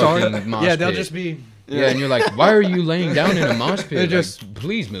oh, I'm sorry. fucking mosh Yeah, they'll pit. just be. Yeah, and you're like, why are you laying down in a mosh pit? They're Like, just-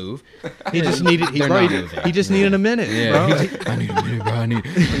 please move. He just needed. He, They're bro, not he, moving. he just needed a minute, Yeah, bro. he's like, I need a minute, bro. I need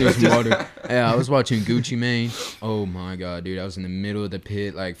some water. Yeah, I was watching Gucci Mane. Oh my god, dude, I was in the middle of the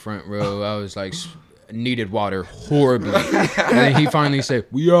pit, like front row. I was like, needed water horribly. And then he finally said,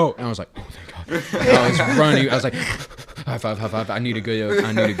 "We out," and I was like, oh thank god. I was running. I was like, high five. I need to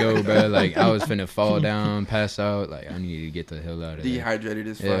go, bro. Like, I was finna fall down, pass out. Like, I need to get the hell out of there. Dehydrated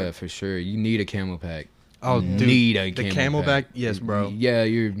as fuck. Yeah, for sure. You need a camel pack. Oh, You dude, need a the camel Camelback, yes, bro. Yeah,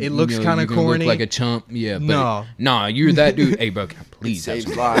 It looks kinda you're gonna corny. look like a chump. Yeah, but No. nah, you're that dude. Hey, bro, please have saves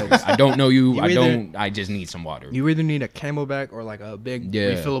some lives. water. I don't know you. You I either- don't. I just need some water. You either need a Camelback or like a big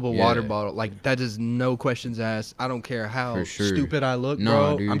Yeah, refillable yeah. water bottle. Like, that is no questions asked. I don't care how For sure. stupid I look, Nah,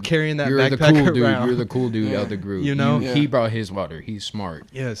 bro. dude. I'm carrying that You're backpack the cool dude. around. You're the cool dude Yeah. of the group. You know? Yeah. He brought his water. He's smart.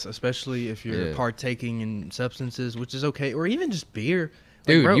 Yes, especially if you're Yeah. partaking in substances, which is okay, or even just beer.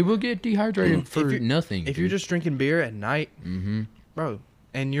 Like, Dude, bro, you will get dehydrated for you're- nothing. if you're just drinking beer at night, Mm-hmm. bro,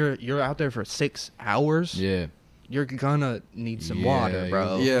 and you're out there for 6 hours, Yeah. you're gonna need some Yeah, water,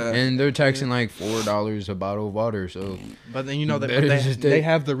 bro. Yeah. And they're taxing like $4 a bottle of water. So But then you know that Better they, just they take-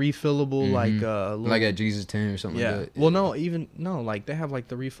 have the refillable Mhm. like like little- at Jesus 10 or something yeah. like that. Well, no, like they have like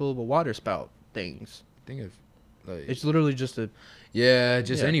the refillable water spout things. Think of like It's literally just a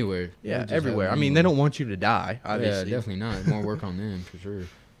just yeah. anywhere. yeah They just everywhere. have I mean, they don't want you to die, obviously. Yeah, definitely not. More work on them for sure.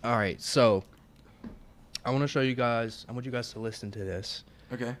 All right, so I want to show you guys. I want you guys to listen to this.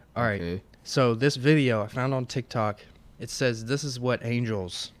 Okay. All right. Okay. So this video I found on TikTok. It says this is what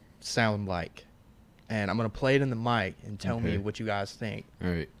angels sound like, and I'm gonna play it in the mic and tell me Okay. what you guys think. All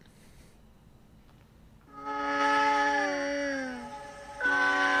right.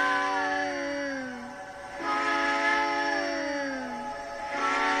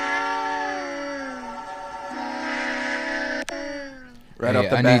 Right Hey, off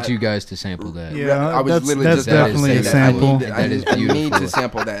the I bat. need you guys to sample that. Yeah, I was that's- literally that's just about to definitely say a that. sample. That is I need beautiful. to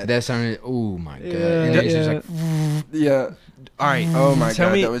sample that. That sounded. Oh my god. Yeah. And it's just Yeah. like Yeah. All right. Oh my Tell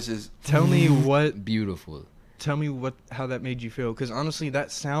god, me- that was just. Tell me what. beautiful. Tell me what. How that made you feel? Because honestly,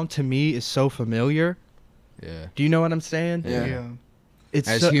 that sound to me is so familiar. Yeah. Do you know what I'm saying? Yeah. Yeah. It's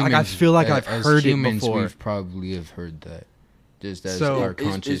As so, like I humans, feel like I've as heard it humans, before. We've probably have heard that. Just as So- our It's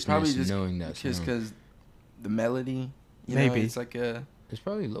probably consciousness just knowing that just sound. because the melody. You know, Maybe. it's like a. It's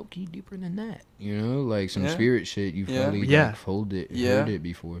probably low key deeper than that. You know, like some Yeah. spirit shit. You've Yeah. probably Yeah. like folded, Yeah. heard it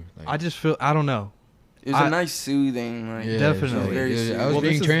before. Like, I just feel. I don't know. It was I- a nice soothing. Like, yeah, Definitely. Very yeah, I serious. was Well, this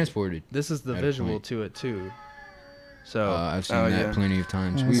being is- transported. This is the At a visual point. to it too. So I've seen Oh, that yeah. plenty of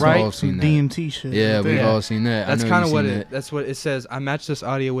times. Yeah, We've Right. all Some seen that. DMT shit. Yeah, right we've there. all seen that. that's I know kind of you've what seen it. that. That's what it says. I matched this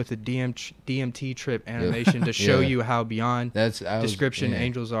audio with a DMT trip animation to show Yeah. you how beyond That's I was- description yeah.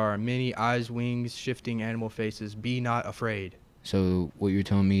 angels are. Many eyes, wings, shifting animal faces. Be not afraid. So what you're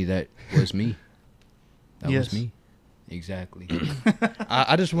telling me that was me? That Yes. was me. Exactly.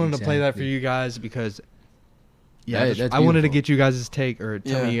 I just wanted to play that for Exactly. you guys because. Yeah, That- that's I wanted to beautiful. get you guys' take or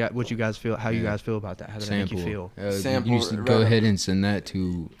tell me Yeah. what you guys feel, how you Yeah. guys feel about that. How does that Sample. make you feel? Sample You should right go up. ahead and send that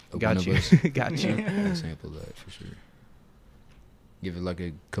to one Got of you, us. got you. And sample that for sure. Give it like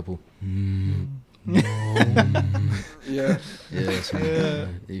a couple. Yeah. Yeah, some, Yeah.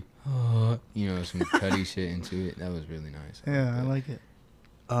 you know, some cutty shit into it. That was really nice. Yeah, I like like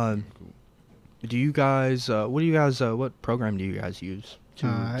it. Do you guys? What do you guys? What program do you guys use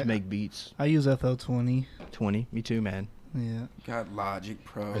to make beats? I use FL20. 20. Me too, man. Yeah. Got Logic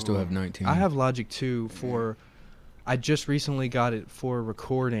Pro. that. I still have 19. I have Logic 2 for. I just recently got it for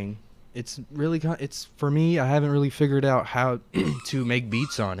recording. It's really it's for me. I haven't really figured out how to make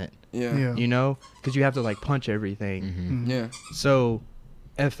beats on it. Yeah. Yeah. You know, because you have to like punch everything. Mhm. Mhm. Yeah. So,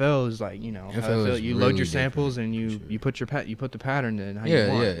 FL is like you know how I FL feel. is You load really your samples different, and for you sure. you put the pattern in how you Yeah,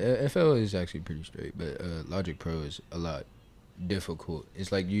 want. yeah. FL is actually pretty straight, but Logic Pro is a lot difficult.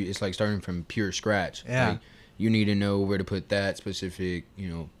 It's like starting from pure scratch. Yeah. Like, you need to know where to put that specific,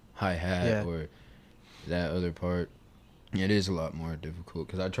 hi-hat or that other part. It is a lot more difficult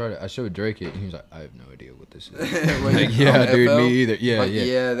because I showed Drake it and he was like, I have no idea what this is. Like, yeah, dude, FL? me either. Yeah, Like,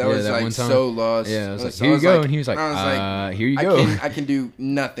 yeah. that was like so lost. Yeah, I was like, here you go. And he was like, here you go. I can do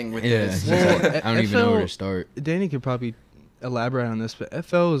nothing with Yeah, this. I don't even know where to start. Danny could probably elaborate on this, but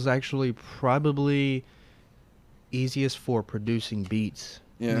FL is actually probably easiest for producing beats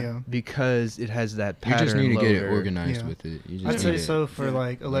Yeah. because it has that You pattern just need to get it loader. organized Yeah. with it. You just I'd need say to- so for Yeah.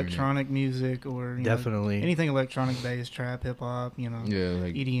 like electronic music or Definitely. anything electronic based, trap, hip hop, Yeah,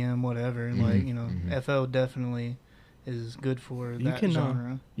 like EDM, whatever. And FL definitely is good for You that can,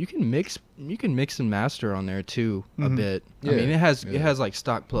 genre. You can mix and master on there too a Mhm. bit. Yeah, I mean, it has yeah. like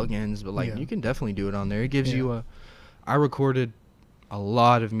stock plugins, but like Yeah. you can definitely do it on there. It gives Yeah. you I recorded a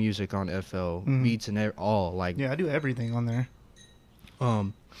lot of music on FL Mhm. beats and all like. Yeah, I do everything on there.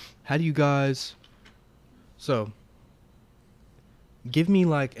 How do you guys? So. Give me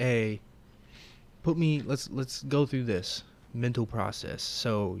like let's go through this mental process.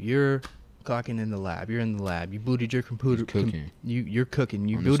 So you're clocking in the lab. You're in the lab. You booted your computer. Just cooking. You're cooking.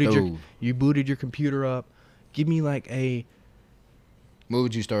 You On the booted stove. you booted your computer up. Give me like What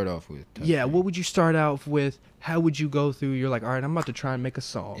would you start off with? what would you start out with? How would you go through? You're like, all right, I'm about to try and make a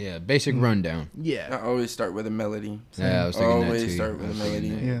song. Yeah, basic Mhm. rundown. I Yeah. always start with a melody. Yeah, I was thinking that Always too. start with I was a thinking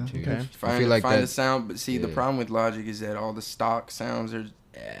melody. that Yeah. too. Okay. Find like the that- sound, but see the yeah. problem with Logic is that all the stock sounds are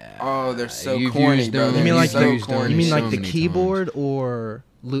they're so You've corny, used bro. them- You mean They're like so used them corny. You mean so like the many keyboard or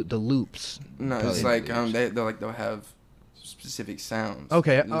the loops? No, it's Probably like loops. they'll have specific sounds.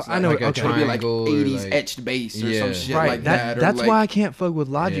 Okay, It's I know. like a Okay. It'll be like triangle or 80s like- etched bass or Yeah. some shit Right. like that. Or That's like, why I can't fuck with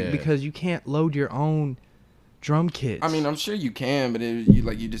Logic Yeah. because you can't load your own drum kits. I mean, I'm sure you can, but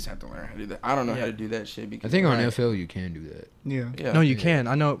you just have to learn how to do that. I don't know how to do that shit. I Because think on Right. FL you can do that. Yeah. yeah. no, you Yeah. can.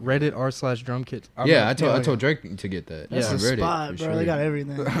 I know Reddit r/drum kits. Yeah, I yeah. told Drake to get that. That's Yeah. a on Reddit, spot, for bro. They got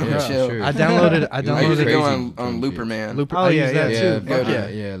everything. Yeah, Chill. for sure. I downloaded. I usually crazy go on drum Looper kit. Man. Looper. Oh, I yeah, use that yeah, too. Yeah, Fuck yeah.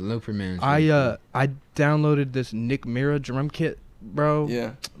 yeah. Looper Man. I downloaded this Nick Mira drum kit, bro.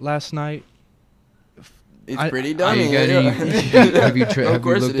 Yeah, Last night. it's I- pretty Hey, dummy. you got yeah. any, have you Of have you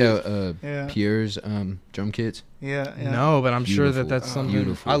course looked it is. out Yeah. Pierre's drum kits? Yeah. Yeah. No, but I'm sure that Beautiful. that's something.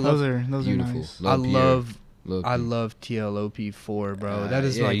 Beautiful. I Those love. are Beautiful. nice. I Pierre. love. Love I Pierre. love TLOP4, bro. That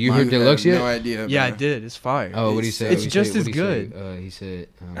is yeah, like. you my- heard I have Deluxe yet? No idea. Yeah, I bro. did. It's fire. Oh, what he It's- said? it's What'd he just say? as What'd good. He said,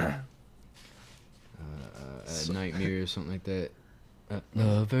 nightmare or something like that.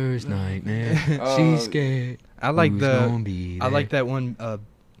 Lover's nightmare. Oh. She's scared. I like Who's the. gonna be I like there? that one.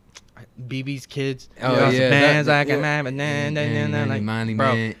 BB's kids. Oh, Lots of yeah, bands that- I can yeah. like, Miley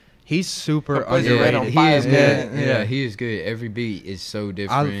bro, Man. he's super Blizzard Red on underrated. He Fire, is man. good. Yeah. Yeah, he is good. Every beat is so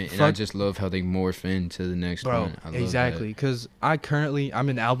different, and I fuck- just love how they morph into the next Bro, one. I love exactly. Because I'm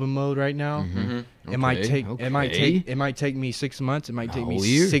in album mode right now. That. Mhm. It might Okay, take okay. it might take me 6 months. It might A take me whole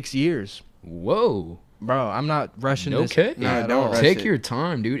year? 6 years, Whoa. bro. I'm not rushing this. Okay. No, at don't all. rush Take it. your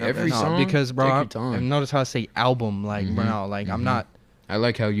time, dude. No, Every no, song. Because bro, take your and time. notice how I say album, like Mhm. bro, like I'm Mhm. not I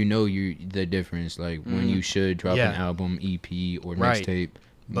like how you know the difference, like when you should drop Yeah. an album, EP, or Right. mixtape.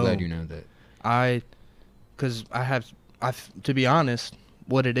 I'm Boom. glad you know that. because to be honest,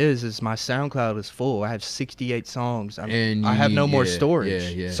 what it is my SoundCloud is full. I have 68 songs. And I have you no need- more yeah, storage. yeah,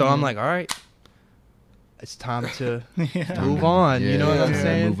 yeah. So I'm like, all right, it's time to Yeah. move on. You know what I'm Yeah.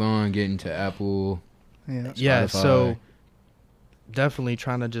 saying? Move on, get into Apple. Yeah. Yeah, Spotify. so definitely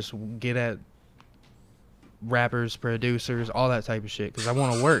trying to just get at rappers, producers, all that type of shit because I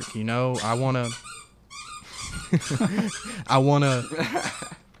want to work, you know? I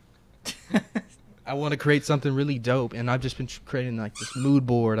want to create something really dope, and I've just been creating like this mood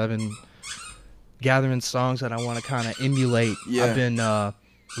board. I've been gathering songs that I want to kind of emulate. Yeah. I've been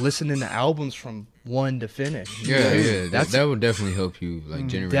listening to albums from one to finish. Yeah, yeah. That's That would definitely help you like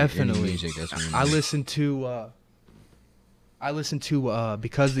generate Definitely. any music. That's really I nice. listen to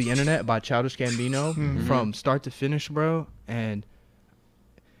Because the Internet by Childish Gambino Mhm. from start to finish, bro. And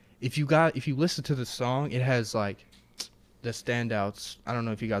if you listen to the song, it has like the standouts. I don't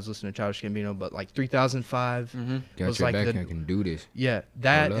know if you guys listen to Childish Gambino, but like 3005. Mm-hmm. Got was your like back. the- I can do this. Yeah,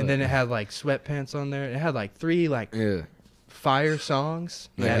 that, Hold and then up. it had like Sweatpants on there. It had like 3 like Yeah. fire songs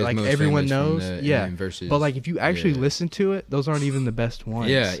Like that his like most everyone famous from knows. that, and Yeah, then versus, but like if you actually yeah. listen to it, those aren't even the best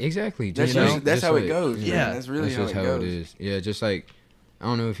ones. Yeah, exactly. That's, You know? usually, that's just how like- it goes. Yeah. Yeah, that's really That's how just it how goes. it is. Yeah, just like I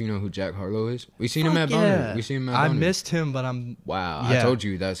don't know if you know who Jack Harlow is. We seen him Fuck at Boner. yeah. We seen him at I Boner. missed him, but I'm Wow, Yeah. I told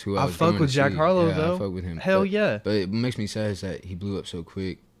you that's who I I was fuck going with to Jack see. Harlow yeah, though. I fuck with him. Hell but, yeah. But it makes me sad is that he blew up so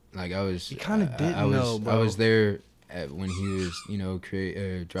quick. Like I was, He kinda didn't I was, know, I bro. was there when he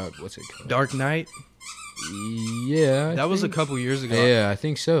was, dropped, what's it called? Dark Knight. Yeah. That was a couple years ago. Yeah, I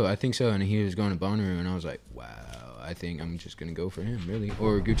think so. And he was going to Bonnaroo, and I was like, wow, I think I'm just going to go for him, really.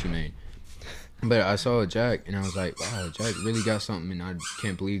 Or Gucci Mane. But I saw Jack, and I was like, wow, Jack really got something, and I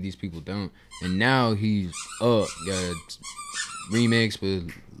can't believe these people don't. And now he's up. Got a remix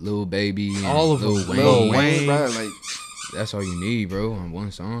with Lil Baby and all of Lil them. Wayne. Lil Wayne, bro, like, that's all you need, bro, on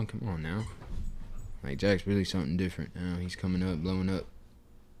one song. Come on now. Like, Jack's really something different now. He's coming up, blowing up.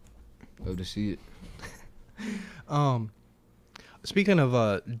 Love to see it. Speaking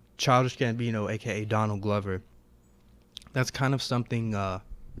of Childish Gambino, aka Donald Glover, that's kind of something,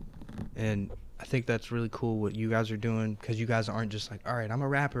 and I think that's really cool what you guys are doing, because you guys aren't just like, all right, I'm a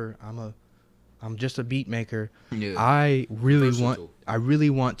rapper, I'm just a beat maker. Yeah. I really Versatile.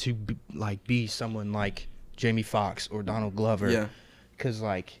 want to be someone like Jamie Foxx or Donald Glover. yeah.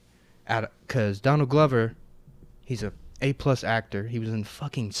 Because Donald Glover, he's a A+ actor. He was in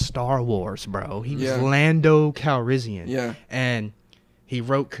fucking Star Wars, bro. He was Yeah. Lando Calrissian. Yeah. And he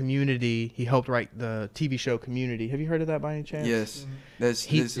wrote Community. He helped write the TV show Community. Have you heard of that by any chance? Yes. That's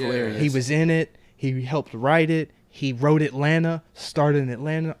He- hilarious. He was in it. He helped write it. He wrote Atlanta, started in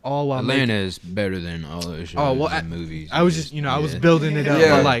Atlanta, all while Atlanta is better than all those shows Oh, well, and movies. I was just, I was Yeah. building it up,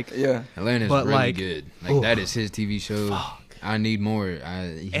 Yeah. but like, yeah. Atlanta's but, really like, good. Like, oof. that is his TV show. fuck. I need more.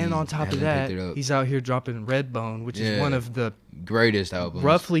 And on top of hasn't that, picked it up. he's out here dropping Redbone, which is Yeah. one of the greatest albums.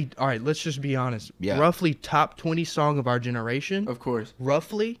 roughly, all right, let's just be honest, Yeah. roughly top 20 song of our generation. Of course.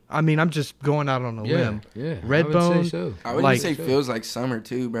 Roughly. I mean, I'm just going out on a Yeah, limb. yeah. Redbone, I would say so. I would Like- say Feels Like Summer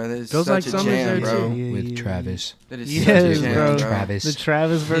too, bro. That's Feels such Like a Summer's jam, there, bro. too. Yeah, With yeah, Travis. That is Yes, such a jam, bro. bro. Travis. The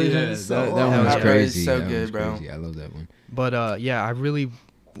Travis version Yeah, is so That Oh, one was that crazy. is so That good, was bro. crazy. I love that one. But yeah, I really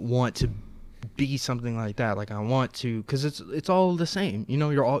want to be something like that. Like I want to, because it's all the same.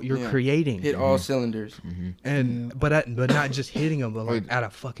 You're Yeah. creating, Hit all cylinders. and Yeah. but not just hitting them, but like at a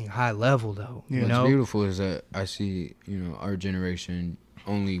fucking high level though. Yeah. You What's know, beautiful is that I see, our generation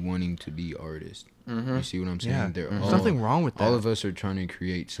only wanting to be artists. Mm-hmm. You see what I'm saying? yeah, They're there's all, nothing wrong with that. all of us are trying to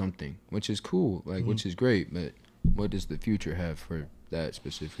create something, which is cool, like which is great. But what does the future have for that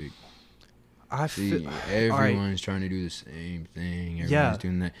specific? I See, feel, everyone's trying to do the same thing. Everyone's Yeah,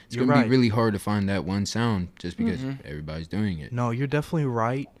 doing that. It's you're gonna right. be really hard to find that one sound just because Mhm. everybody's doing it. no, you're definitely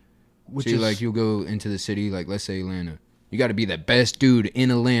right. Which See, is like you'll go into the city, like let's say Atlanta. You got to be the best dude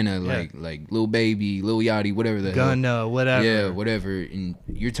in Atlanta, Yeah. like Lil Baby, Lil Yachty, whatever the hell. Gunna, whatever. Yeah, whatever. And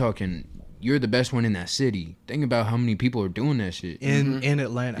you're the best one in that city. Think about how many people are doing that shit. In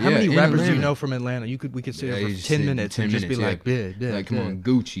Atlanta. How Yeah, many in rappers do you Atlanta. know from Atlanta? We could sit Yeah, here you for just 10 sit minutes 10 and just be minutes, like, yeah, Like, come on,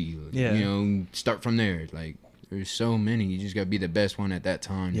 Gucci. Yeah. Start from there. Like, there's so many. You just got to be the best one at that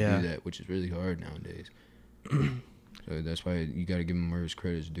time to Yeah. do that, which is really hard nowadays. So that's why you got to give him where his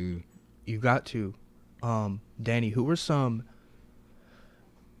credit's due. You got to. Danny, who were some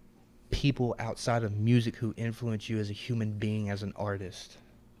people outside of music who influence you as a human being, as an artist?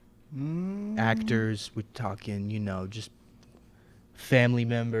 Actors, we're talking, just family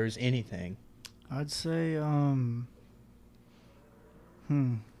members, anything. I'd say,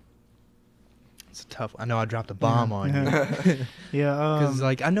 It's a tough. I know I dropped a bomb on you. Yeah, Because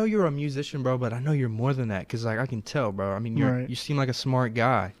I know you're a musician, bro, but I know you're more than that. Because I can tell, bro. I mean, Right. you seem like a smart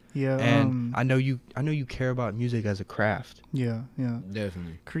guy, yeah, and I know you care about music as a craft. yeah.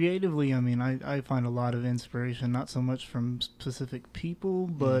 Definitely. Creatively, I mean, I find a lot of inspiration, not so much from specific people,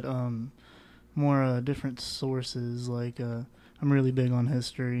 but more different sources. Like, I'm really big on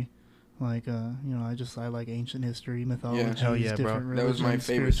history. Like, I like ancient history, mythology. Hell yeah, bro. That was my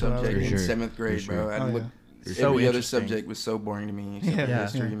favorite subject in For sure. 7th grade, For bro. sure. I Oh, would, yeah. So every other interesting. subject was so boring to me. Yeah. Except Yeah.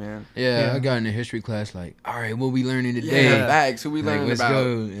 history, Yeah. man. Yeah, Yeah. I got in a history class like, all right, what we learning today? Yeah, facts. Who we Like, learning let's about?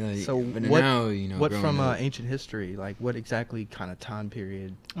 go. Like, So but what- now, What growing from up, ancient history? Like, what exactly kind of time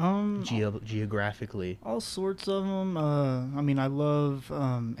period Um, geographically? all sorts of them. I mean, I love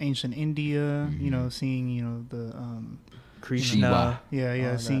ancient India. Seeing the Krishna. yeah, all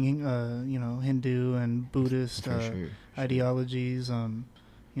that. seeing Hindu and Buddhist for sure. ideologies. I'm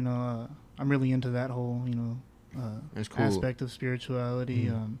really into that whole That's cool. aspect of spirituality.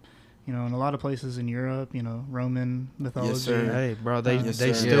 In a lot of places in Europe, Roman mythology. sir. Hey, bro, they Yes,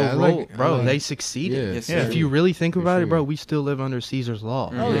 they sir. still Yeah, I roll, like- I bro. like- They succeeded. Yeah. Yes, Yeah. sir. If you really think For about it, bro, sure. we still live under Caesar's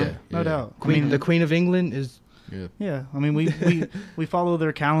law. Oh Yeah. yeah, no doubt. Queen, the Queen of England is Yeah. Yeah, I mean we follow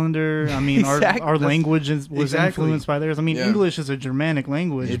their calendar. I mean Exactly. our language was Exactly. influenced by theirs. I mean Yeah. English is a Germanic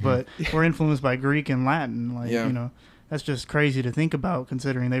language, but we're influenced by Greek and Latin. Like Yeah. that's just crazy to think about,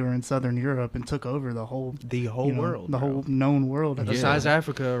 considering they were in Southern Europe and took over the whole world, the bro. whole known world. at the besides time.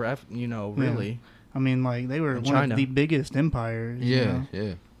 Africa, or really. I mean, like they were And one China. of the biggest empires. Yeah,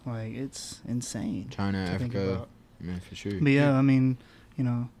 yeah. Like it's insane. China, to think Africa. about. Yeah, for sure. But yeah, I mean, you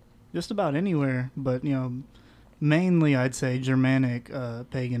know, just about anywhere. But you know, mainly I'd say Germanic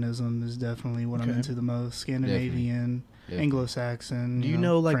paganism is definitely what I'm into the most. Scandinavian, Anglo-Saxon. Do you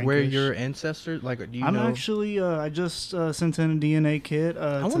know like Frankish. where your ancestors? Like, do you I'm know? actually I just sent in a DNA kit.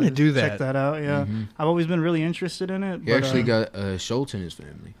 I want to do that. Check that out. Yeah, I've always been really interested in it. He actually got Schultz in his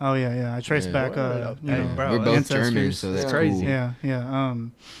family. Oh yeah. I traced back. You know, bro, we're both ancestors. German, so that's crazy. cool. Yeah.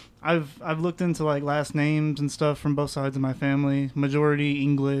 I've looked into like last names and stuff from both sides of my family. Majority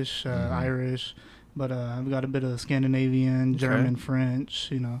English, Irish, but I've got a bit of Scandinavian, German, French.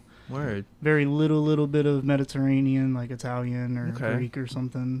 You know, Word. very little bit of Mediterranean, like Italian or Greek or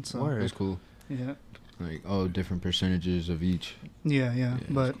something. So Word. That's cool. yeah, Like all different percentages of each. yeah.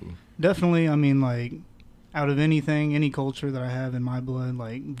 But cool. definitely, I mean, like out of anything, any culture that I have in my blood,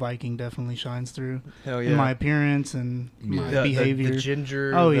 like Viking definitely shines through. Hell yeah. In my appearance and my behavior. The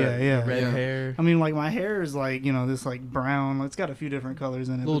ginger. Oh, the yeah. red hair. I mean, like my hair is like, you know, this like brown. It's got a few different colors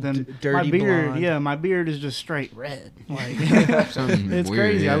in it. Little but then dirty my beard, blonde. my beard is just straight red. Like Something it's weird,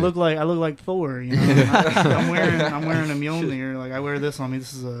 crazy. yeah. I look like Thor. You know, I'm wearing a Mjolnir. Like I wear this on me.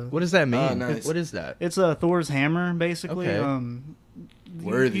 This is a. What does that mean? Nice. What is that? It's a Thor's hammer, basically. Okay.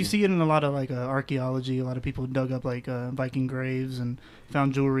 You see it in a lot of like archaeology. A lot of people dug up like Viking graves and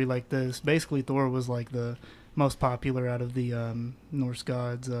found jewelry like this. Basically, Thor was like the most popular out of the Norse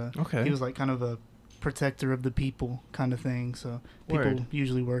gods. Okay. He was like kind of a protector of the people kind of thing. So people Word.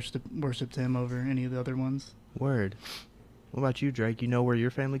 usually worshipped him over any of the other ones. Word. What about you, Drake? You know where your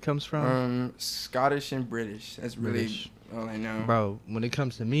family comes from? Scottish and British. That's really all I know. Bro, when it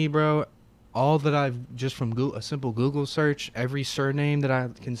comes to me, bro, all that I've just from a simple Google search, every surname that I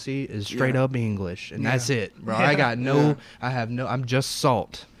can see is straight up English, and that's it, bro. I got I'm just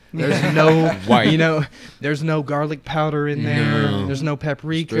salt. There's no White. You know, there's no garlic powder in there. No. There's no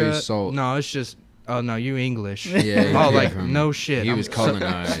paprika. Straight salt. No, it's just you English. Yeah. Oh, yeah, like from- no shit. He was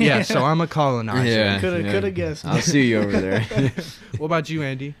colonized. Yeah, so I'm a colonizer. Yeah. Could have guessed. I'll see you over there. What about you,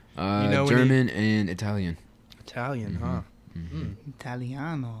 Andy? You know German and Italian. Italian, huh?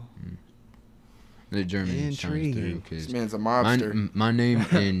 Italiano. The German shines Intriguing. through, 'cause This man's a mobster. my name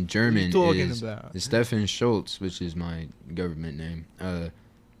in German talking is about? Stefan Schultz, which is my government name.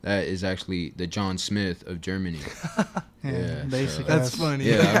 That is actually the John Smith of Germany. Yeah, so- basic. That's ass. funny.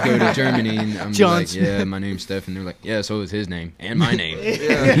 Yeah, I go to Germany and I'm John like, Smith. yeah, my name's Stefan. They're like, yeah, so is his name and my name.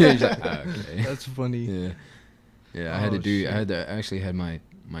 Yeah. He's like, "Ah, okay. That's funny. Yeah. I had to Oh, do. shit. I had to actually had my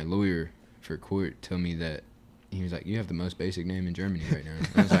lawyer for court tell me that. He was like, you have the most basic name in Germany right now.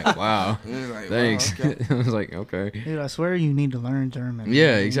 I was like, wow, And he's like, wow, thanks. okay. I was like, okay. Dude, I swear you need to learn German.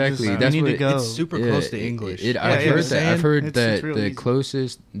 Yeah, You exactly. just- That's you need what to go. It's super Yeah, close to English. I've yeah, heard it's that. I've saying heard it's that real the easy.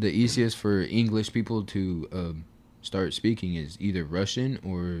 closest, the easiest for English people to start speaking is either Russian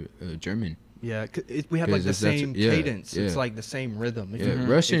or German. Yeah, we have like 'Cause the that's- same yeah, cadence. It's yeah. like the same rhythm. If Yeah, you-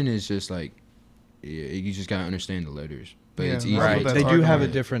 Russian is just like, you just gotta understand the letters. But Yeah, it's the easy. Right, alphabet's they hard do to have a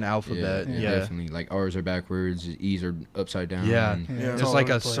learn. different alphabet. Yeah, Yeah, definitely. Like R's are backwards, E's are upside down. Yeah. and- Yeah, it's There's all like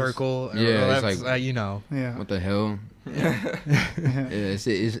over a the place. circle. Yeah, it's that's, like- you know. Yeah. What the hell? Yeah. Yeah,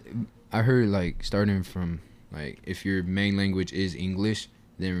 it's, I heard like starting from like if your main language is English,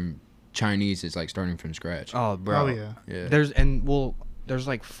 then Chinese is like starting from scratch. Oh, bro. Oh yeah. Yeah. There's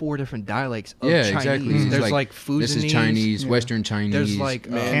like 4 different dialects of Yeah, Chinese. exactly. It's There's like, like Fujianese. This is Chinese, Yeah. Western Chinese. There's like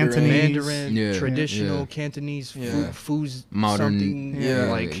Mandarin. Mandarin, Yeah. traditional Yeah. Cantonese, Yeah. Fuz, modern. something. Yeah,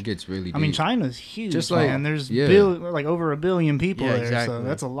 like it gets really deep. I mean, China's huge. Just like- man. There's yeah. like over 1 billion people Yeah, there, exactly. so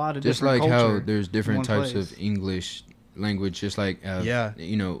that's a lot of just different like how culture. there's different one types place. of English language, just like Yeah.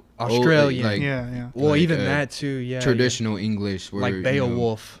 you know, Australian. like yeah. well, like, even that too. Yeah, traditional English, where, like you know-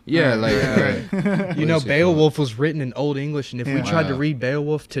 Beowulf. Yeah, like Yeah. right. You know, What's it Beowulf was written in Old English, and if we Yeah. tried to Wow. read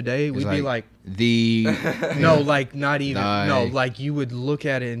Beowulf today, we'd be like, the no, like not even. Die. No, like you would look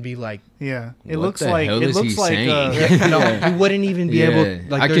at it and be like, Yeah. It What looks the like hell it is looks he like saying? no, you wouldn't even be able.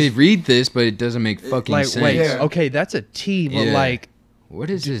 Like, I there's- could read this, but it doesn't make fucking like sense. wait, Yeah. okay, that's a T, but Yeah. like What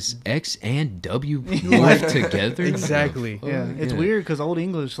is this? X and W live together? Exactly. The yeah, fuck? it's weird because Old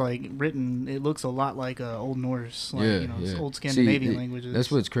English, like written, it looks a lot like Old Norse, like Yeah, it's yeah. old See, Scandinavian languages. That's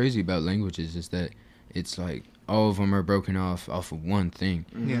what's crazy about languages is that it's like all of them are broken off of one thing.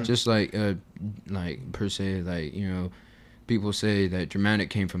 Yeah. Just like per se, like you know, people say that Germanic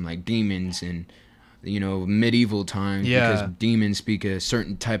came from like demons and you know medieval times Yeah. because demons speak a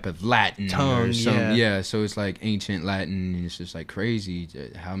certain type of Latin Tongue, or some, yeah. So it's like ancient Latin and it's just like crazy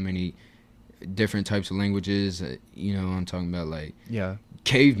how many different types of languages. You know, I'm talking about like yeah.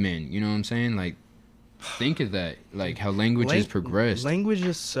 cavemen. You know what I'm saying? Like think of that, like how languages progressed. Language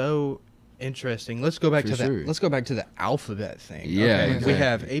is so interesting. Let's go back For to sure. that. Let's go back to the alphabet thing. Yeah, Okay? exactly. We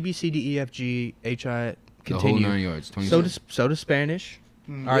have A B C D E F G H I continue. The whole 9 yards. So does Spanish.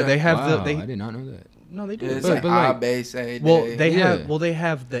 Mm. All right, they have wow, they I did not know that. no they do. Yeah, it's But like like- base a Well, day. they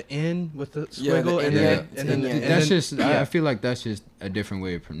have the N with the Yeah, the squiggle, and N, then yeah. and then Yeah. and That's then- just. I feel like that's just a different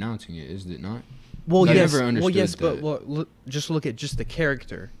way of pronouncing it, is it not? well, I yes, never well, understood yes, but that. well, just look at just the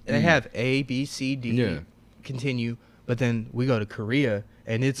character. They Mm. have A, B, C, D, Yeah. continue, but then we go to Korea,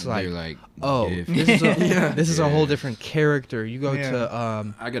 and it's like, They're like, oh, if- this is a, Yeah. this is a whole Yeah. different character. You go Yeah.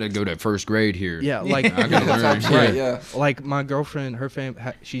 to I gotta go to first grade here. yeah, like I gotta Type learn. shit, Yeah. yeah. like my girlfriend, her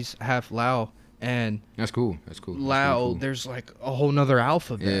she's half Lao, and That's cool. That's cool. That's Lao, really cool. there's like a whole nother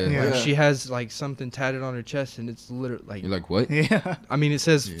alphabet. Yeah. Like Yeah. she has like something tatted on her chest, and it's literally like, You're like, what? Yeah. I mean, it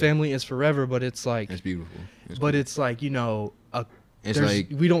says Yeah. family is forever, but it's like, That's beautiful. That's but cool. it's like, you know, It's there's- like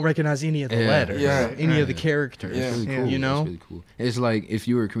we don't recognize any of the Yeah. letters, Yeah. any of the Yeah. characters. Yeah. That's really Yeah. cool. You know? That's really cool. It's like if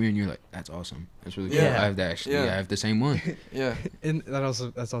you were Korean, you're like, that's awesome. That's really cool. Yeah. I have that actually. Yeah. I have the same one. Yeah. And that's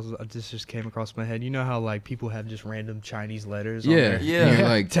also this just came across my head. You know how like people have just random Chinese letters? On Yeah. there? Yeah. And you're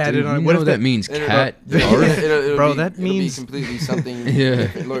like, Tatted dude, on it. you What know if that that- means It'll- cat? it'll- art? it'll Bro, be- that it'll means- be completely something Yeah.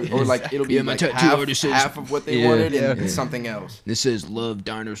 different, or like it'll be Yeah, my like tattoo artist says- half of what they Yeah. wanted and Yeah. something else. This says love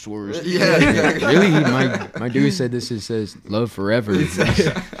dinosaurs. Yeah, exactly. Really? My dude said this says love forever.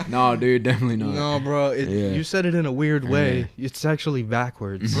 No, dude, definitely not. No, bro. Yeah. You said it in a weird way. It's actually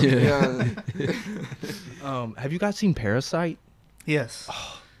backwards. Yeah. Have you guys seen Parasite? Yes.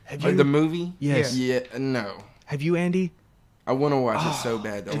 Have Like you? the movie? Yes. Yeah. No. Have you, Andy? I want to watch it so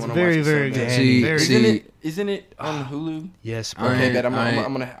bad. I It's want to very, watch it so very bad. good. See, Very Isn't see, it? Isn't it on Hulu? Yes, bro. Okay, I- but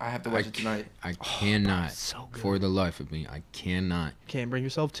I- I have to watch it tonight. I cannot, so good. for the life of me, I cannot. Can't bring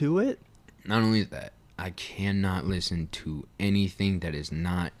yourself to it. Not only that, I cannot listen to anything that is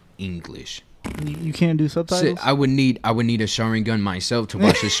not English. You can't do subtitles? I would need a Sharingan myself to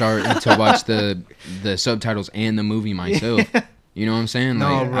watch the subtitles and the movie myself. You know what I'm saying? No,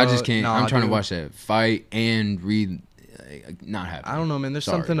 Like I bro, just can't. nah, I'm trying dude. to watch that fight and read. Not happening. I don't know, man. There's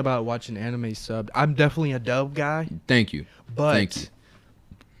Sorry. something about watching anime subbed. I'm definitely a dub guy, Thank you. but Thank you.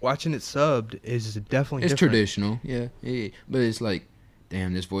 watching it subbed is definitely It's different. traditional, yeah, but it's like,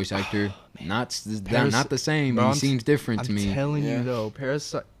 damn, this voice actor not the same. Bro, He I'm seems different to I'm me. telling Yeah. you though,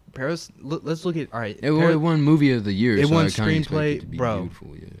 let's look at all right. It won movie of the year. It so won I kinda expect screenplay, it to be bro.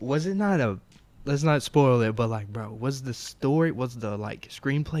 Beautiful, yeah. Was it not a? Let's not spoil it, but like, bro, was the story, was the like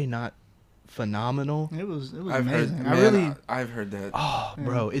screenplay not phenomenal? It was I've heard. amazing. Man, I've heard that. Oh,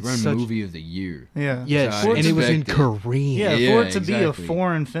 bro, it's Run such. movie of the year. yeah. Yes, So I and it was in expect it. Korean. Yeah, Yeah, for it to be a exactly.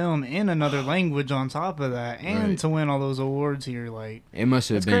 foreign film in another language on top of that, and Right. to win all those awards here, like It must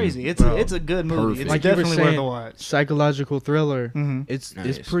have it's been crazy. It's bro, it's a good movie. perfect. It's Like you were definitely worth saying, a watch. Psychological thriller. Mm-hmm. It's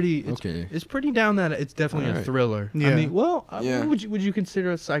Nice. pretty. Okay. It's pretty down that. It's definitely a Alright. thriller. I Yeah. mean, well, Yeah. what would you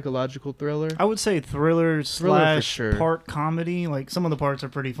consider a psychological thriller? I would say thriller for / sure. part comedy. Like some of the parts are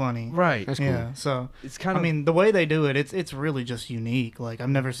pretty funny. Right. That's cool. Yeah. So It's kind I of. mean, the way they do it, it's really just unique. Like I've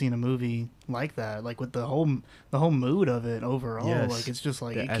never seen a movie like that. Like with the whole mood of it overall. Yes. Like it's just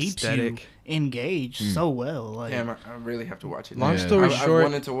like The it keeps aesthetic. you engaged Mm. so well. Like Damn, I really have to watch it. Long Yeah. story I short,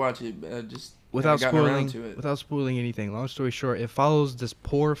 wanted to watch it, but I just without haven't gotten around spoiling, to it. without spoiling anything. Long story short, it follows this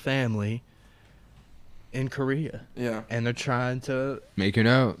poor family in Korea, Yeah. and they're trying to. Make it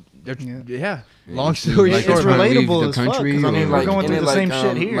out. They're, Yeah. yeah. Yeah, Long it's story like short, it's trying to leave relatable the as fuck, 'cause I country, mean, or- we're going and through it, the same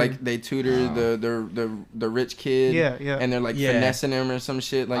shit here. Like they tutor Wow. the rich kid. Yeah, yeah. And they're like Yeah. finessing him or some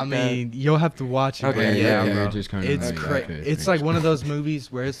shit like I mean, you'll have to watch it. Okay, but yeah, bro. just kind of. It's It's like one of those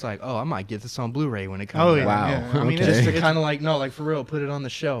movies where it's like, oh, I might get this on Blu-ray when it comes Oh out. yeah. Wow. yeah. I mean, Okay. Just to it's kind of like, no, like for real, put it on the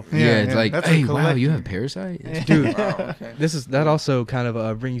shelf. Yeah, Yeah, it's yeah. like, That's a hey, wow, you collector. have Parasite? That's Dude, Wow, okay. that also kind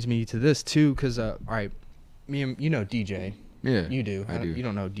of brings me to this too, because all right, me and you know DJ, Yeah. you do. I do. You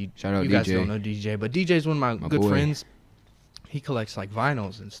don't know DJ. Shout out you guys DJ. don't know DJ, but DJ's one of my good boy. friends. He collects like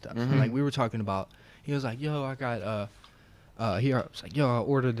vinyls and stuff. And, Mhm. like we were talking about, he was like, "Yo, I got he was like, yo, I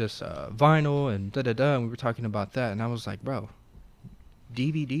ordered this vinyl and da da da." And we were talking about that, and I was like, "Bro,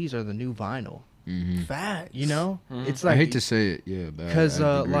 DVDs are the new vinyl." Mm-hmm. Facts. You know, Mhm. it's I like hate to say it, yeah, but because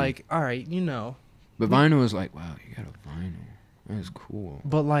I agree. like, all right, you know, but vinyl is like, wow, you got a vinyl. That's cool.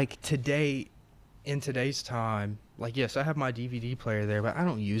 but like today, in today's time, like yes, I have my DVD player there, but I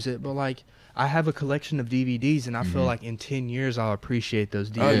don't use it. But like, I have a collection of DVDs, and I feel Mhm. like in 10 years I'll appreciate those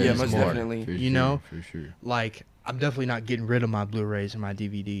Oh, DVDs yeah, most more. definitely. For You sure, know? for sure. Like, I'm definitely not getting rid of my Blu-rays and my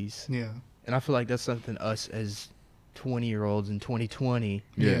DVDs, Yeah. and I feel like that's something us as 20-year-olds in 2020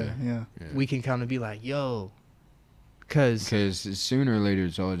 Yeah. Yeah. we can kind of be like, yo, because Because sooner or later,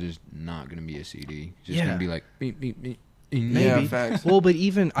 it's all just not gonna be a CD. It's just Yeah. gonna be like beep beep beep. Maybe. Yeah, facts. well, but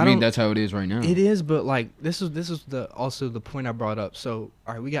even I mean, that's how it is right now. It is, but like this is the also the point I brought up. So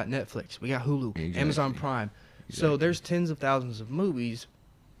all right, we got Netflix, we got Hulu, Exactly. Amazon Prime. So Exactly. there's tens of thousands of movies,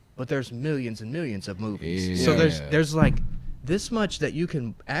 but there's millions and millions of movies. So Yeah. there's like this much that you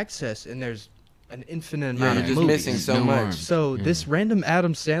can access, and there's an infinite Yeah, amount you're of just movies. missing so much. So this random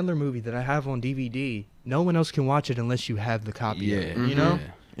Adam Sandler movie that I have on DVD, no one else can watch it unless you have the copy of it. You know?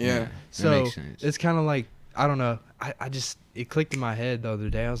 Yeah. That So makes sense. it's kind of like, I don't know. I just, it clicked in my head the other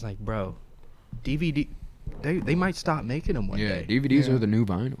day. I was like, bro, DVD, they might stop making them one day. DVDs are the new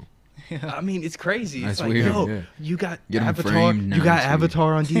vinyl. I mean, it's crazy. That's it's like, weird, yo, yeah. you got Get 'em Avatar. framed now, You got too.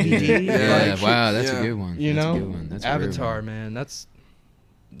 Avatar on DVD. Yeah, Like, wow, that's Yeah. a good one. you That's know, a good one. That's a rare Avatar, one. man. That's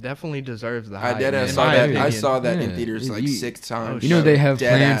definitely deserves the I hype. did. I in saw my that. opinion. I saw that in Yeah. theaters like You- 6 times. You know they have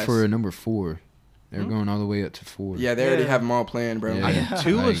Dead planned ass. for a number 4. They're going all the way up to 4. Yeah, they already Yeah. have them all planned, bro. Yeah.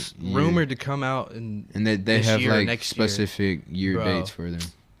 Two Like, was yeah. rumored to come out in And they this have year, like next year. specific year Bro. dates for them.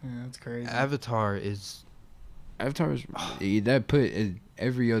 Yeah, that's crazy. Avatar is Avatar's that put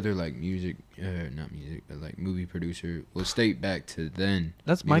every other like music, not music, but like movie producer will state back to then.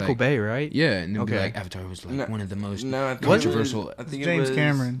 that's Be Michael like, Bay, right? Yeah, and they'll be Okay. like Avatar was like No, one of the most No, I think controversial. It was, I think James it was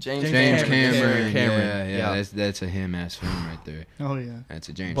Cameron. James James Cameron. Cameron. Yeah. Yeah, that's a him ass film right there. Oh yeah. That's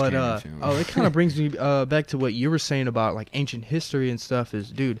a James But Cameron film. it kind of brings me back to what you were saying about like ancient history and stuff. Is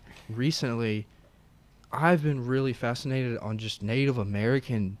dude, recently, I've been really fascinated on just Native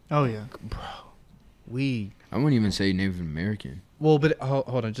American. Oh yeah. I wouldn't even say Native American. Well, but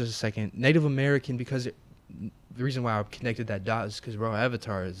hold on just a second. Native American, because the reason why I connected that dot is because bro,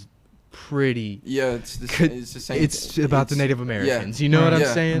 Avatar is pretty. Yeah, it's the same. It's about the Native Americans. You know Right. what I'm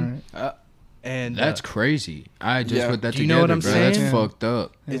Yeah. saying? Right. And That's crazy. I just Yeah. put that Do you together, know what I'm bro. saying? That's Yeah. fucked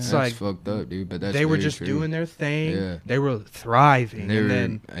up. It's That's like fucked up, dude. But that's they were very just true. doing their thing. Yeah. They were thriving, They were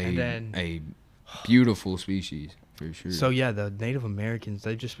and then a beautiful species for sure. so yeah, the Native Americans,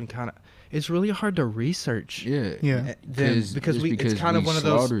 they've just been kind of. It's really hard to research. yeah, Yeah. Them, because it's kind of one of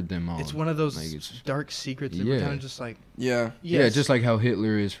those. slaughtered them all. It's one of those Like, it's- dark secrets that we're Yeah. kind of just like. Yeah. Yeah, yes, just like how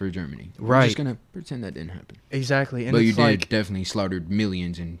Hitler is for Germany. We're Right. just gonna pretend that didn't happen. exactly, and But you it's did like definitely slaughtered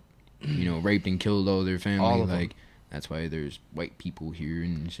millions and raped and killed all their family. All of them. like that's why there's white people here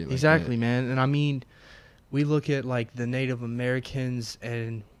and shit like exactly, that. man. And I mean, we look at like the Native Americans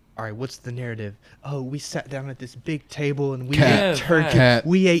and. All right, what's the narrative? Oh, we sat down at this big table and we Cat. ate turkey. Cat.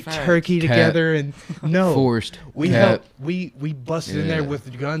 We ate Facts. turkey Cat. together, and no, Forced. we Cap. helped. We busted in there Yeah.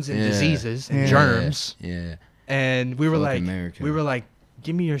 with guns and Yeah. diseases and Yeah. germs, Yeah. and we were Fuck like, America.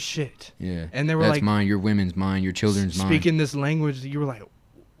 give me your shit. Yeah. And they were That's like, mine. Your women's mine. Your children's mine. speaking this language. You were like,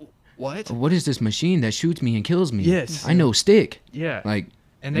 what? What is this machine that shoots me and kills me? Yes. I know stick. Yeah, Like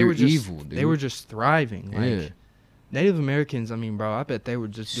and they you're were just evil, dude. they were just thriving. Like Yeah. Native Americans. I mean, bro, I bet they were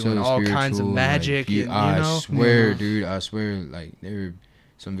just so doing all kinds of spiritual, magic. Like, and, I you know, swear, Yeah. dude. I swear, like they're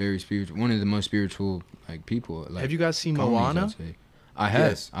some very spiritual. One of the most spiritual like people. Like, have you guys seen colonies, Moana? I'd say. I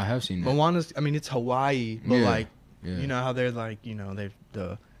have. Yes. I have seen that. Moana's. I mean, it's Hawaii, but Yeah. like Yeah. you know how they're like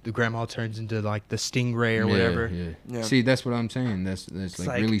the grandma turns into like the stingray or Yeah, whatever. Yeah. Yeah. See, that's what I'm saying. That's like,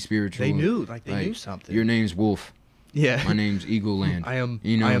 like, really spiritual. They knew Like, knew something. Your name's Wolf. yeah. My name's Eagle Land. I am.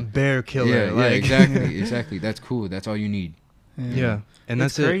 You know. I am bear killer. Yeah, like, exactly, exactly. That's cool. That's all you need. Yeah, and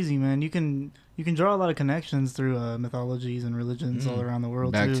it's that's crazy, man. You can draw a lot of connections through mythologies and religions all around the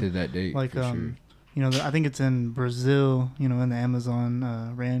world Back too. to that date, Like for sure. I think it's in Brazil, in the Amazon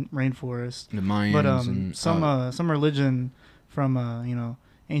rainforest. The Mayans But and some religion from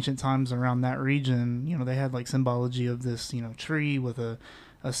ancient times around that region, they had like symbology of this tree with a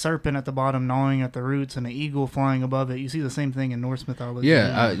serpent at the bottom gnawing at the roots and an eagle flying above it. You see the same thing in Norse mythology.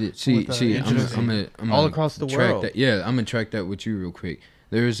 see, with, interesting. All across the world. I'm gonna track that with you real quick.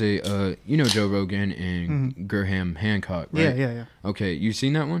 There's a Joe Rogan and Graham Hancock, right? Yeah. Okay, you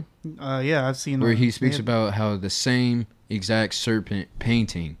seen that one? Yeah, I've seen Where he they speaks had- about how the same exact serpent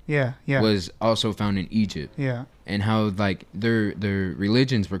painting Yeah. was also found in Egypt. Yeah. And how like their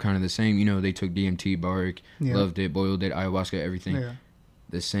religions were kind of the same. They took DMT bark, Yeah. loved it, boiled it, ayahuasca, everything. Yeah.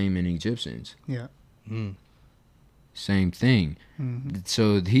 The same in Egyptians. Yeah. Mm. Same thing. Mm-hmm.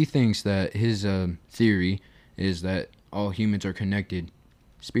 So he thinks that his theory is that all humans are connected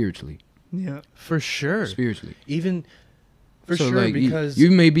spiritually. Yeah. for sure. Spiritually. Even for So, sure like, because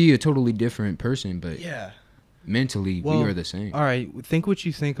you may be a totally different person, but yeah. mentally Well, we are the same. All right, think what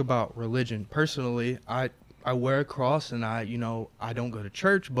you think about religion. Personally, I wear a cross and I don't go to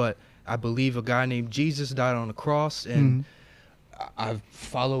church, but I believe a guy named Jesus died on a cross, and I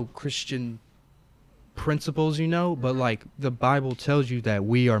follow Christian principles, but like the Bible tells you that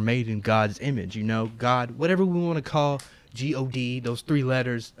we are made in God's image, God, whatever we want to call God, those 3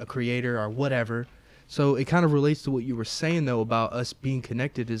 letters, a creator or whatever. So it kind of relates to what you were saying though about us being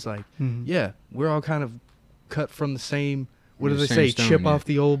connected is like, yeah, we're all kind of cut from the same, what do The they same say? stone, Chip yeah. off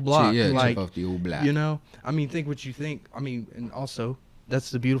the old block. Yeah, like, chip off the old block. I mean, think what you think. I mean, and also that's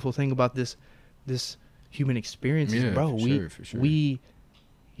the beautiful thing about this human experience, is, bro. For sure.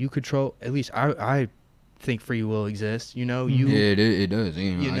 You control. At least I think free will exists. You know, you. Yeah, it does. I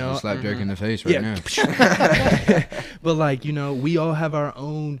can slap Drake in the face right now. But like, you know, we all have our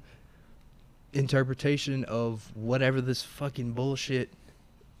own interpretation of whatever this fucking bullshit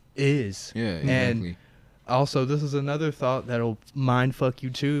is. Yeah, exactly. And also, this is another thought that'll mind fuck you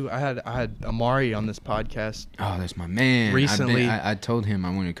too. I had Amari on this podcast. Oh, that's my man. Recently, I told him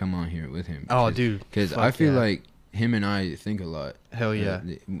I want to come on here with him. Oh, dude, because I feel like him and I think a lot. Hell yeah,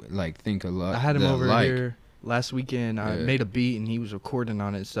 think a lot. I had him over here last weekend. I made a beat and he was recording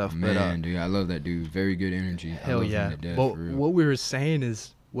on it and stuff. Man, dude, I love that dude. Very good energy. Hell yeah. But what we were saying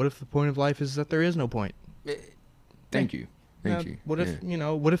is, what if the point of life is that there is no point? Thank you. Thank you. What if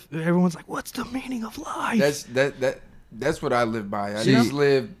what if everyone's like, what's the meaning of life? That's what I live by. I just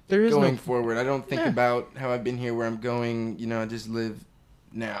live going forward. I don't think about how I've been here, where I'm going. You know, I just live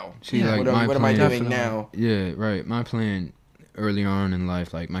now. See, like, what am I doing now? Yeah, right. My plan early on in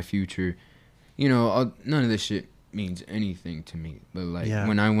life, like my future, you know, none of this shit means anything to me. But like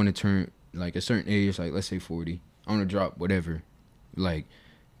when I want to turn like a certain age, like let's say 40, I want to drop whatever, like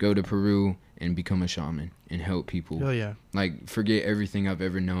go to Peru and become a shaman and help people. Oh yeah. Like forget everything I've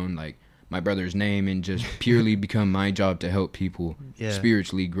ever known, like my brother's name, and just purely become my job to help people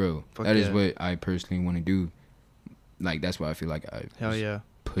spiritually grow. That is what I personally want to do. Like that's what I feel like I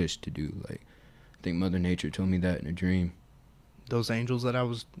pushed to do. Like I think Mother Nature told me that in a dream. Those angels that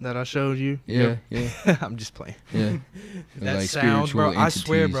I showed you. Yeah. I'm just playing. Yeah. That like sound, bro. Entities. I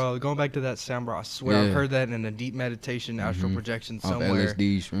swear, bro. Going back to that sound, bro. I swear I've heard that in a deep meditation, astral projection somewhere. Off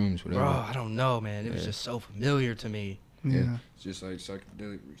LSD, shrooms, whatever. Bro, I don't know, man. It was just so familiar to me. Yeah. It's just like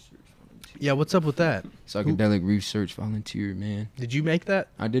psychedelic research volunteer. Yeah, what's up with that? Psychedelic research volunteer, man. Did you make that?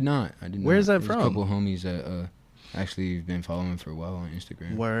 I did not. Where's that There's from? A couple homies that actually been following for a while on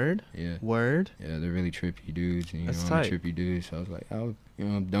Instagram. Word? Yeah. Word? Yeah, they're really trippy dudes. And, That's I'm tight. a trippy dude, so I was like, I'll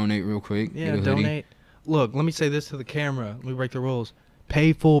donate real quick. Yeah, donate. Look, let me say this to the camera. Let me break the rules.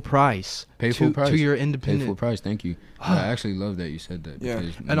 Pay full price. To your independent. Pay full price. Thank you. I actually love that you said that. Yeah.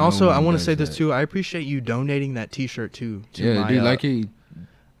 And also, I want to say this too. I appreciate you donating that T-shirt too. Yeah, dude, like he.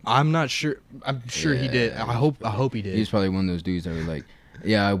 I'm not sure. I'm sure he did. I hope he did. He's probably one of those dudes that were like,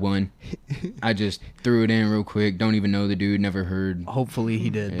 yeah, I won. I just threw it in real quick. Don't even know the dude. Never heard. Hopefully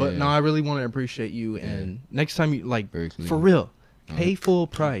he did. Yeah. But no, I really want to appreciate you. And next time you for real, pay full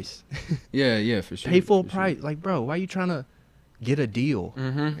price. Yeah, for sure. Pay full price. Sure. Like, bro, why are you trying to get a deal?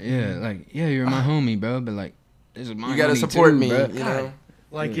 Yeah, like, you're my homie, bro. But like, this is my you gotta money support too, me. Bro. You know,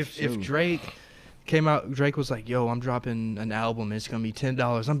 like if Drake came out, Drake was like, "Yo, I'm dropping an album. It's gonna be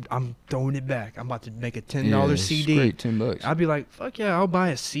 $10. I'm throwing it back. I'm about to make a $10 CD. Great, $10. I'd be like, fuck yeah, I'll buy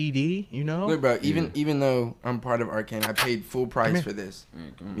a CD. You know? Look, bro. Even though I'm part of Arcane, I paid full price for this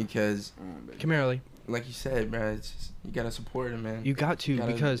because, come here, Lee. like you said, bro, it's just, you gotta support him, man. You got to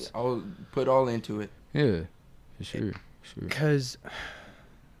because I'll put all into it. Yeah, for sure. Because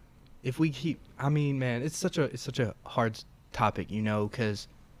if we keep, I mean, man, it's such a hard topic, you know, because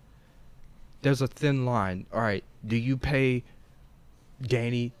there's a thin line. All right, do you pay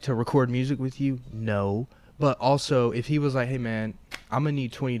Danny to record music with you? No. But also, if he was like, hey, man, I'm going to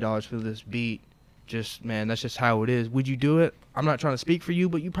need $20 for this beat, just, man, that's just how it is. Would you do it? I'm not trying to speak for you,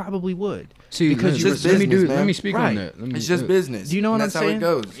 but you probably would. See, because let me speak on that. It's just business. Do you know what I'm saying?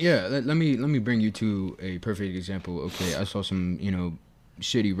 That's how it goes. Yeah, let me bring you to a perfect example. Okay, I saw some,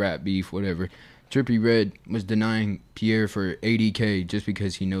 shitty rap beef, whatever. Trippie Redd was denying Pierre for $80K just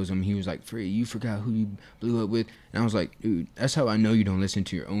because he knows him. He was like, "Free, you forgot who you blew up with." And I was like, dude, that's how I know you don't listen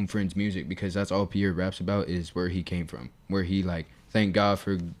to your own friend's music, because that's all Pierre raps about is where he came from. Where he like, thank God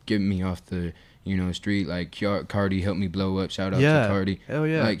for getting me off the, street. Like, Cardi helped me blow up. Shout out to Cardi. Hell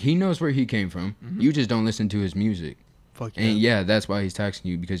yeah. Like, he knows where he came from. Mm-hmm. You just don't listen to his music. Fuck yeah. And yeah, that's why he's taxing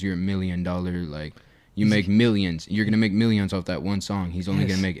you, because you're $1 million, like, you make millions. You're going to make millions off that one song. He's only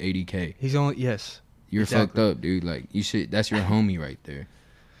going to make $80K. He's only, yes. You're fucked up, dude. Like, you should, that's your homie right there.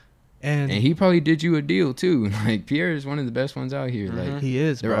 And he probably did you a deal, too. Like, Pierre is one of the best ones out here. Mm-hmm. Like, he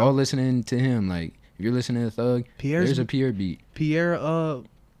is, they're all listening to him. Like, if you're listening to Thug, there's a Pierre beat. Pierre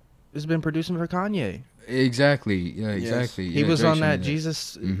has been producing for Kanye. Exactly. Yeah, exactly. He was on that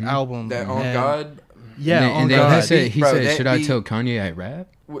Jesus album. That On God. Yeah, and then he said, should I tell Kanye I rap?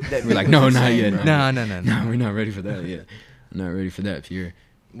 We're like, no, not yet. No. No, we're not ready for that yet. I'm not ready for that, Pierre.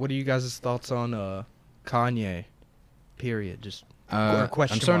 What are you guys' thoughts on Kanye? Period. Just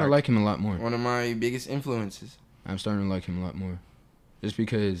question. I'm starting to like him a lot more. One of my biggest influences. I'm starting to like him a lot more. Just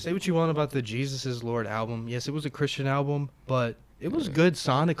because. Say what you want about the Jesus is Lord album. Yes, it was a Christian album, but it was good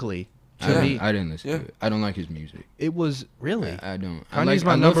sonically. I didn't listen to it. I don't like his music. It was really. I don't. Kanye's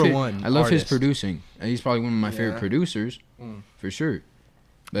my number one. I love his artist. producing. He's probably one of my favorite producers, for sure.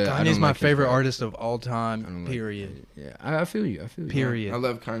 But Kanye's my favorite artist of all time. Period. Yeah, I feel you. Period. Yeah, I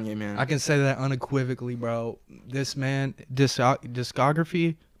love Kanye, man. I can say that unequivocally, bro. This man,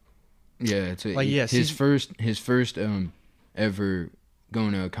 discography. Yeah, it's like his first ever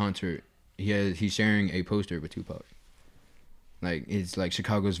going to a concert. He's sharing a poster with Tupac. Like it's like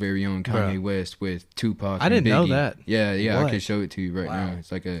Chicago's very own Kanye West with Tupac. I didn't know Biggie. that. Yeah, I can show it to you right now. Wow.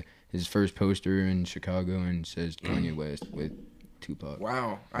 It's like his first poster in Chicago and it says Kanye West with Tupac.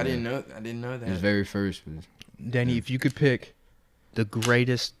 Wow, I didn't know that. His very first was. Danny, if you could pick the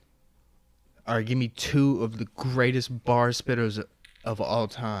greatest, or give me two of the greatest bar spitters of all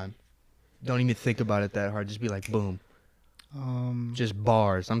time, don't even think about it that hard. Just be like, boom. Just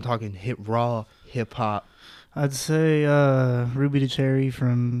bars. I'm talking raw hip hop. I'd say Ruby the Cherry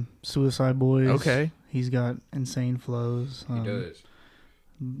from Suicide Boys. Okay. He's got insane flows. He does.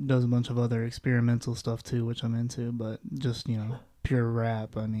 Does a bunch of other experimental stuff too, which I'm into, but just, pure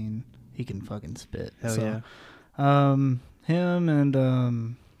rap. I mean, he can fucking spit. Hell yeah. Him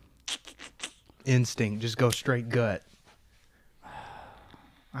and Instinct. Just go straight gut.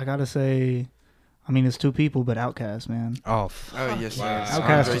 I gotta say, I mean, it's two people, but Outkast, man. Oh yes, wow.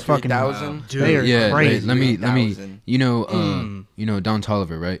 Outkast is fucking 3000. Dude, they are crazy. Let me. You know Don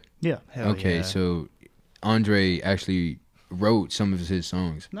Toliver, right? Yeah. Hell okay, yeah. so Andre actually wrote some of his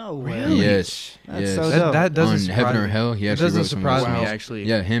songs. No way. Really? Yes. That's yes. so That dope. doesn't On surprise Heaven or me. Hell, he It actually doesn't wrote some of his surprise me, songs. actually.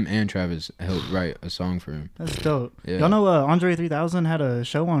 Yeah, him and Travis helped write a song for him. That's dope. Yeah. Y'all know Andre 3000 had a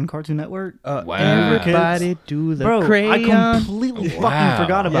show on Cartoon Network? Wow. Everybody do the Bro, crayon. I completely fucking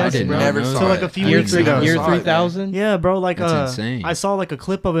forgot about I it, did bro. not Never know saw So it. like a few year weeks three, ago. year Saw it, man. 3000. Yeah, bro, like That's insane. I saw like a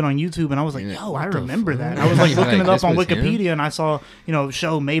clip of it on YouTube and I was like, Yeah, yo, I what the remember fuck? that. I was like looking Like, it up this on was him? Wikipedia and I saw,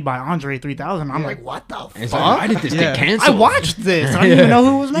 show made by Andre 3000. I'm like, what the It's fuck? like, why did this Yeah. get canceled? I watched this. I didn't even know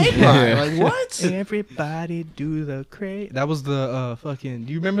who it was made by. Like, what? Everybody do the crazy. That was the fucking.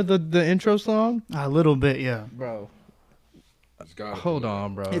 Do you remember the intro song, A little bit, yeah. bro? Hold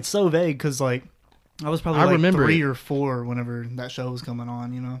on, bro. It's so vague because like I was probably I like remember 3 it. or 4 whenever that show was coming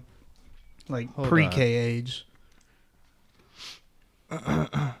on, like Hold pre-K age. Hold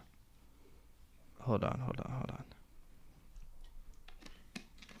on.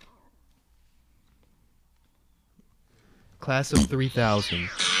 Class of 3000.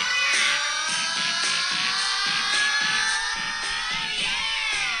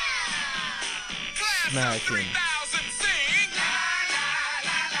 Smacking.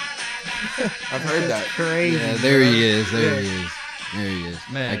 I've heard that. Crazy. Yeah, there he is. There he is.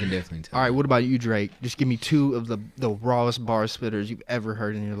 Man. I can definitely tell. All right, what about you, Drake? Just give me two of the rawest bar spitters you've ever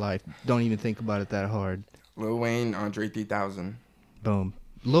heard in your life. Don't even think about it that hard. Lil Wayne, Andre 3000. Boom.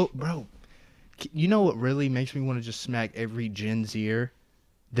 Bro, you know what really makes me want to just smack every Gen Zer?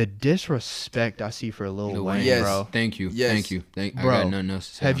 The disrespect I see for Lil Wayne, Yes. bro. Thank you. Yes. Thank you. I Bro, got nothing else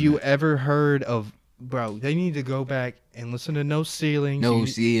to say. Have on you that. ever heard of... Bro, they need to go back and listen to No Ceilings. No You need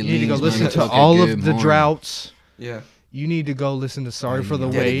to Ceilings, go listen to motherfucker, all good of the morning. Droughts. Yeah. You need to go listen to Sorry for the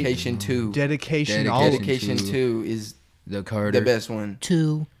Wait. Dedication 2. Dedication. Dedication 2 is The Carter the best one.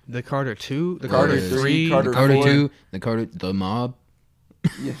 2. The Carter 2. The Carter Carter 3, 3. Carter Carter 4. 2. The Carter. The Mob.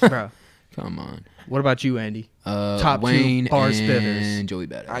 Bro, Come on. what about you, Andy? Top Wayne 2 bar and spitters. Joey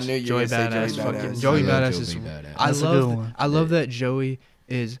Badass. I knew you Joey were going to Badass. say Joey Fucking Badass. Joey I love Badass Joey is... Badass. That's a good one. I love that Joey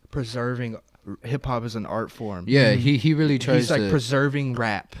is preserving hip-hop as an art form. Yeah, he really tries He's like to. preserving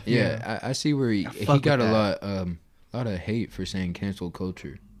rap. Yeah, I see where he fuck got with a that. lot of hate for saying cancel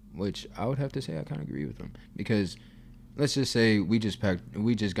culture, which I would have to say I kind of agree with him because let's just say we just got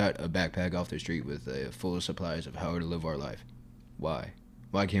a backpack off the street with full of supplies of how to live our life.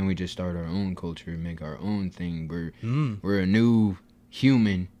 Why can't we just start our own culture and make our own thing? We're a new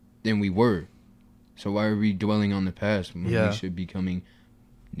human than we were, so why are we dwelling on the past when we should be becoming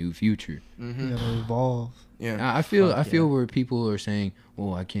new future? Mm-hmm. Gotta evolve. Yeah. I feel where people are saying,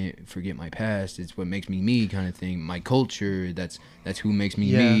 "Well, I can't forget my past. It's what makes me me," kind of thing. My culture, that's who makes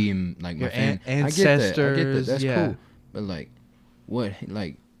me me, and like my Your ancestors. I get that. That's yeah. cool. But like, what?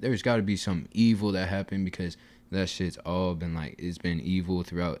 Like, there's got to be some evil that happened because that shit's all been like it's been evil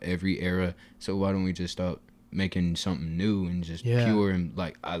throughout every era. So why don't we just stop making something new and just pure and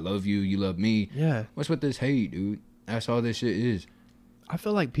like I love you, you love me. Yeah. What's with this hate, dude? That's all this shit is. I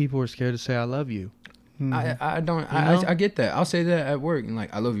feel like people are scared to say I love you. I don't. know? I get that. I'll say that at work and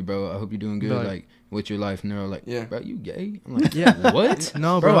like, I love you, bro. I hope you're doing good. Like with your life, and they're all like, Yeah. bro, you gay? I'm like, yeah, what?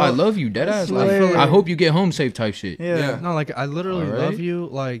 No, bro, bro. I love you, deadass. Like, hilarious. I hope you get home safe, type shit. Yeah. Yeah. No, like I literally Alright. love you.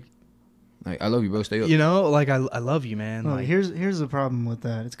 Like Like, I love you, bro. Stay up. You know, like I love you, man. Well, Like, here's the problem with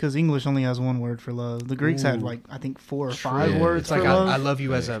that. It's because English only has one word for love. The Greeks had Ooh. like I think 4 or 5 Yeah. words it's for like love. I love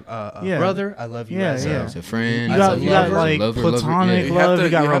you as a Yeah. brother. I love you as As a friend. You as got, a you got lover. like Lover, platonic yeah. love. You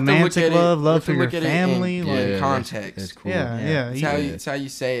got you have to look romantic at it- love, you love have for to your look at it family. in Like, context. That's cool. yeah. It's how you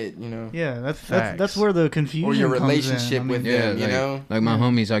say it, you know. Yeah, that's Facts. where the confusion Or your comes in. relationship I with mean, them, you know. Like my Yeah.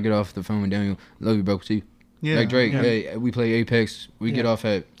 homies, I get off the phone with Daniel. Love you, bro. See you. yeah, Like Drake, Yeah. hey, we play Apex. We get off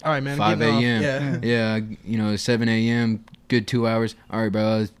at All right, man. 5 getting off. a.m. Yeah. Yeah. yeah, you know, 7 a.m. Good 2 hours. All right,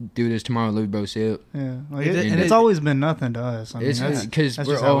 bro. Let's do this tomorrow. Love you, bro. See up. Yeah, like And it's it- always been nothing to us. I mean, It's that's because that's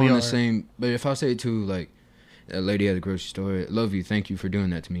we're just how all we on are. the same. But if I say to like a lady at the grocery store, love you, thank you for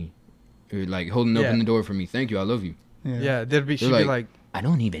doing that to me, or like holding Yeah. open the door for me, thank you, I love you. Yeah, there'd be. She'd They're be like, I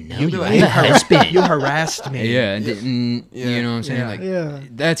don't even know You'd be you. like, I'm a husband. you harassed me. Yeah, and didn't, Yeah. you know what I'm saying? Yeah. Like Yeah.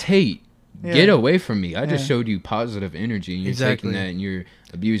 that's hate. Yeah. Get away from me. I just Yeah. showed you positive energy, and you're Exactly. taking that and you're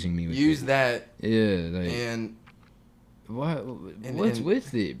abusing me with Use it. that Yeah, like and what? and- What's and-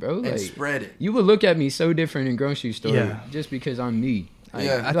 with it, bro? and Like spread it. you would look at me so different in grocery store Yeah. just because I'm me. Like,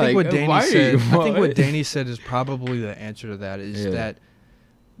 Yeah. I like, think what Danny why are said. you- I think what what? Danny said is probably the answer to that. Is Yeah. that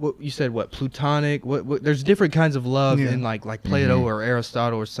what you said? What plutonic? What? There's different kinds of love, Yeah. and like Plato Mhm. or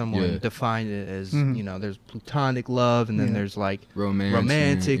Aristotle or someone Yeah. defined it as Mhm. you know. There's plutonic love, and then Yeah. there's like romantic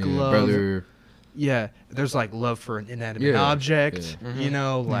romantic love. brother. yeah. There's like love for an inanimate Yeah. object. Yeah. You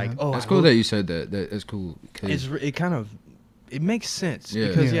know, like Yeah. oh, That's I cool hope- that you said that. That's cool. 'Cause- it kind of it makes sense Yeah.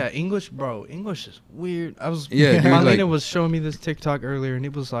 because Yeah. English is weird. I was Yeah, dude, Marlena like- was showing me this TikTok earlier, and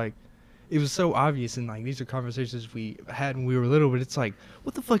it was like, it was so obvious, and like these are conversations we had when we were little, but it's like,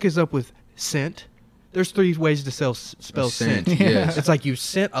 what the fuck is up with scent? There's 3 ways to spell scent. Yes. It's like you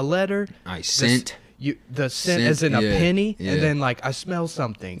sent a letter. I sent. The scent Scent, as in a yeah, penny, yeah. and then like I smell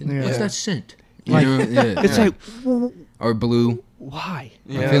something. Yeah. What's Yeah. that scent? You Like, know? Yeah. It's yeah. like, or blue. why?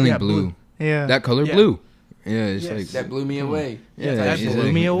 Yeah. I'm feeling Yeah, blue. Yeah, That color Yeah. blue. Yeah, it's Yes. like That blew me away. Yeah, that exactly.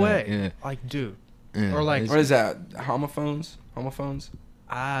 blew me Yeah, away. yeah. Like, dude, yeah. Or like- What is that? Homophones? Homophones?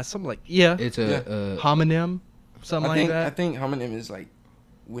 something like It's a homonym, something like I that. think homonym is like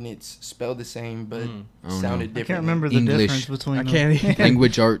when it's spelled the same but I don't sounded I different. can't remember the English. difference between I them. can't even.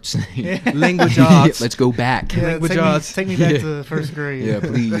 language arts. Language arts. Let's go back. Yeah, Language take arts. take me back Yeah. to first grade. Yeah,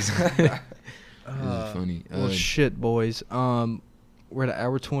 please. This Uh, is funny. Well, shit, boys. We're at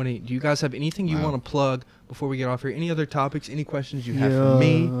hour 20. Do you guys have anything you Wow. want to plug before we get off here? Any other topics? Any questions you Yeah, have for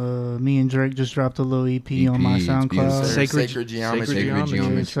me? Me and Drake just dropped a little EP on my EP, it's SoundCloud. beautiful. Sacred Geometry. Sacred Sacred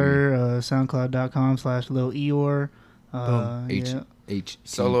Geometry. Yes, sir. SoundCloud.com/Lil Eeyore. H Yeah. H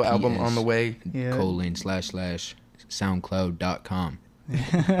Solo album on the way. Yeah. / SoundCloud.com.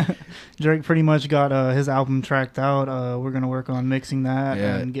 Drake pretty much got his album tracked out. We're gonna work on mixing that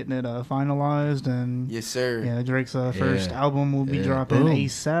Yeah. and getting it finalized. And Yes, sir. yeah, Drake's first Yeah. album will be Yeah. dropping Boom.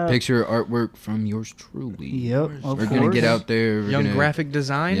 ASAP. Picture artwork from yours truly. Yep, of We're course. gonna get out there. We're Young gonna, graphic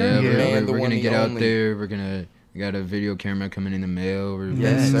designer? Yeah, Yeah. we're, Man, the we're one, gonna the get out only. there. We got a video camera coming in the mail.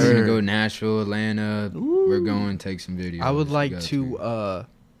 Yes, we're sir. gonna go to Nashville, Atlanta. We're going to take some videos. I would We like got to.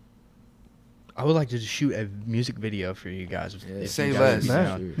 I would like to just shoot a music video for you guys. Yeah. if Say you guys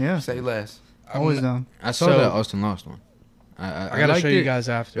less. would be Bet. down. Yeah, Say less. always down. I saw So- that Austin Lost one. I gotta liked show you it, guys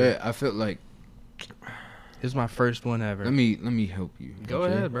after. But I felt like This is my first one ever. let me help you. Go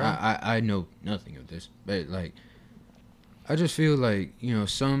ahead, bro. I know nothing of this, but like I just feel like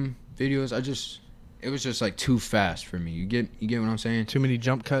some videos it was just like too fast for me. You get what I'm saying? Too many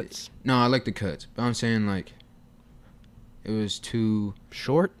jump cuts. No, I like the cuts, but I'm saying like it was too.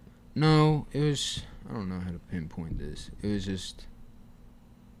 Short. No, it was. I don't know how to pinpoint this. It was just.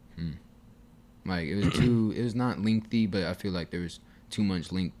 Like it was too. It was not lengthy, but I feel like there was too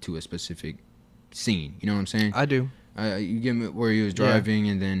much link to a specific scene. You know what I'm saying? I do. You get me where he was Yeah. driving,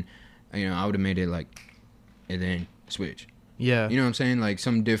 and then, I would have made it like, and then switch. Yeah. You know what I'm saying? Like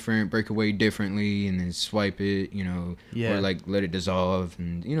some different, break away differently, and then swipe it. Yeah. Or like let it dissolve,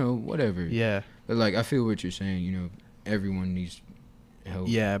 and whatever. Yeah. But like I feel what you're saying. Everyone needs help.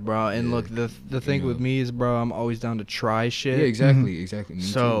 Yeah, bro. And Yeah. look, the thing with me is, bro, I'm always down to try shit. Yeah, exactly. Me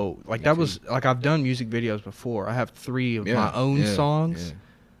So, too. like, Me that too. was, like, I've done music videos before. I have 3 of Yeah, my own yeah, songs. yeah.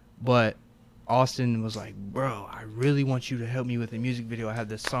 But Austin was like, bro, I really want you to help me with a music video. I have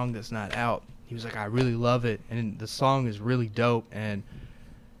this song that's not out. He was like, I really love it. And the song is really dope. And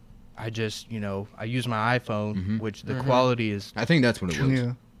I just, I use my iPhone, Mhm. which the quality is. I think that's what it was.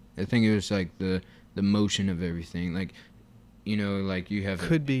 Yeah. I think it was like the motion of everything. Like, like you have.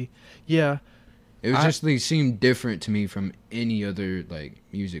 Could be. Yeah. It was I- just like seemed different to me from any other like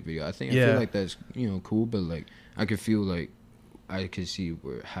music video. I Yeah. feel like that's cool, but like I could feel like I could see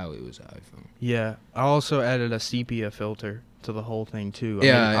how it was an iPhone. Yeah. I also added a sepia filter to the whole thing too.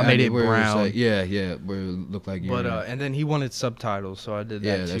 I made did it where brown. was like, yeah, where it looked like. But and then he wanted subtitles, so I did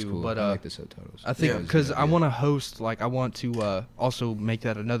that too. That's cool. But I like the subtitles. I think because I want to host, like I want to also make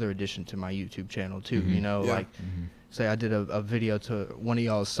that another addition to my YouTube channel too. You know, like say I did a video to one of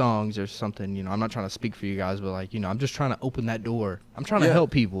y'all's songs or something. You know, I'm not trying to speak for you guys, but like, you know, I'm just trying to open that door. I'm trying to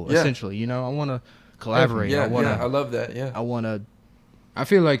help people essentially. You know, I want to collaborate. I love that. Yeah, I want to. I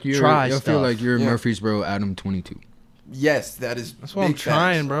feel like you're. Try I feel like you're Yeah. Murfreesboro Adam 22. Yes, that's what I'm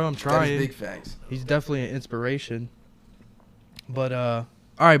trying, facts. bro. I'm trying. That is big facts. He's definitely an inspiration. But all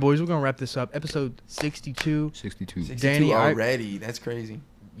right, boys, we're gonna wrap this up. Episode 62. 62. 62 Danny, already. That's crazy.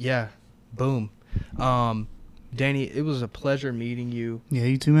 Yeah, boom. Danny, it was a pleasure meeting you. Yeah,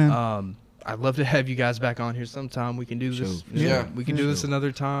 you too, man. I'd love to have you guys back on here sometime. We can do this. Yeah. We can do this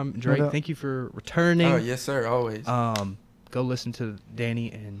another time. Drake, doubt. thank you for returning. Oh yes, sir. Always. Go listen to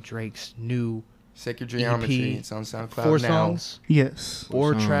Danny and Drake's new Sacred Geometry. EP. It's on SoundCloud 4 now. songs, Yes.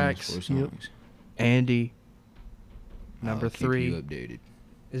 4 tracks. 4 songs. Andy, number I'll keep 3. you updated.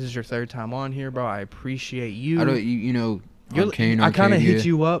 This is your 3rd time on here, bro. I appreciate you. I don't. You know. I kind of hit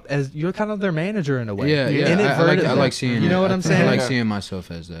you up as you're kind of their manager in a way. Yeah. I like seeing. You know what I'm saying? I like seeing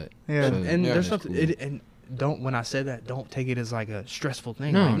myself as that. Yeah. So, And there's that's something. cool. And don't when I said that, don't take it as like a stressful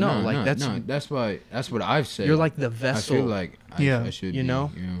thing. No, like, no, that's that's what I've said. you're like the I vessel. feel like I should. You be,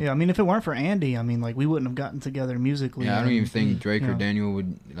 know? Yeah, I mean, if it weren't for Andy, I mean, like, we wouldn't have gotten together musically. Yeah, I don't even think Drake or Yeah. Daniel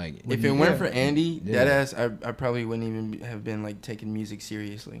would like. If it weren't for Andy, Yeah. that ass, I probably wouldn't even have been like taking music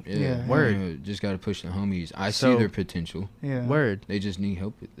seriously. Yeah. Word. You know, just gotta push the homies. I So- see their potential. Yeah. Word. They just need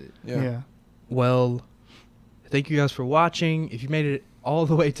help with it. Yeah. Well, thank you guys for watching. If you made it all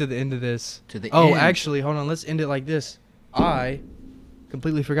the way to the end of this. To the Oh, end. actually, hold on. Let's end it like this. I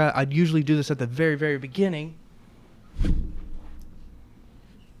completely forgot. I'd usually do this at the very, very beginning. Give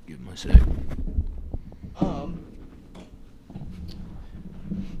him a sec.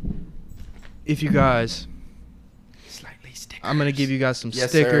 If you guys, Slightly stickers. I'm gonna give you guys some Yes,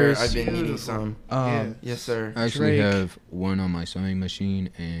 stickers. sir. I've been needing some. Yes, sir. I actually Drake. have one on my sewing machine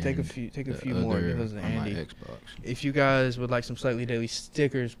and Take a few the more. other Give those to on my Andy. Xbox. If you guys would like some Slightly Daily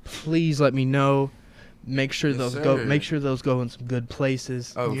stickers, please let me know. Make sure Yes, those sir. go. Make sure those go in some good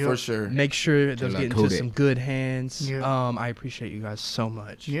places. Oh, Yep. for sure. Make sure those like get into Kodak. some good hands. Yeah. I appreciate you guys so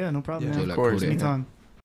much. Yeah, no problem, Yeah, man. of like course. Kodak. Anytime.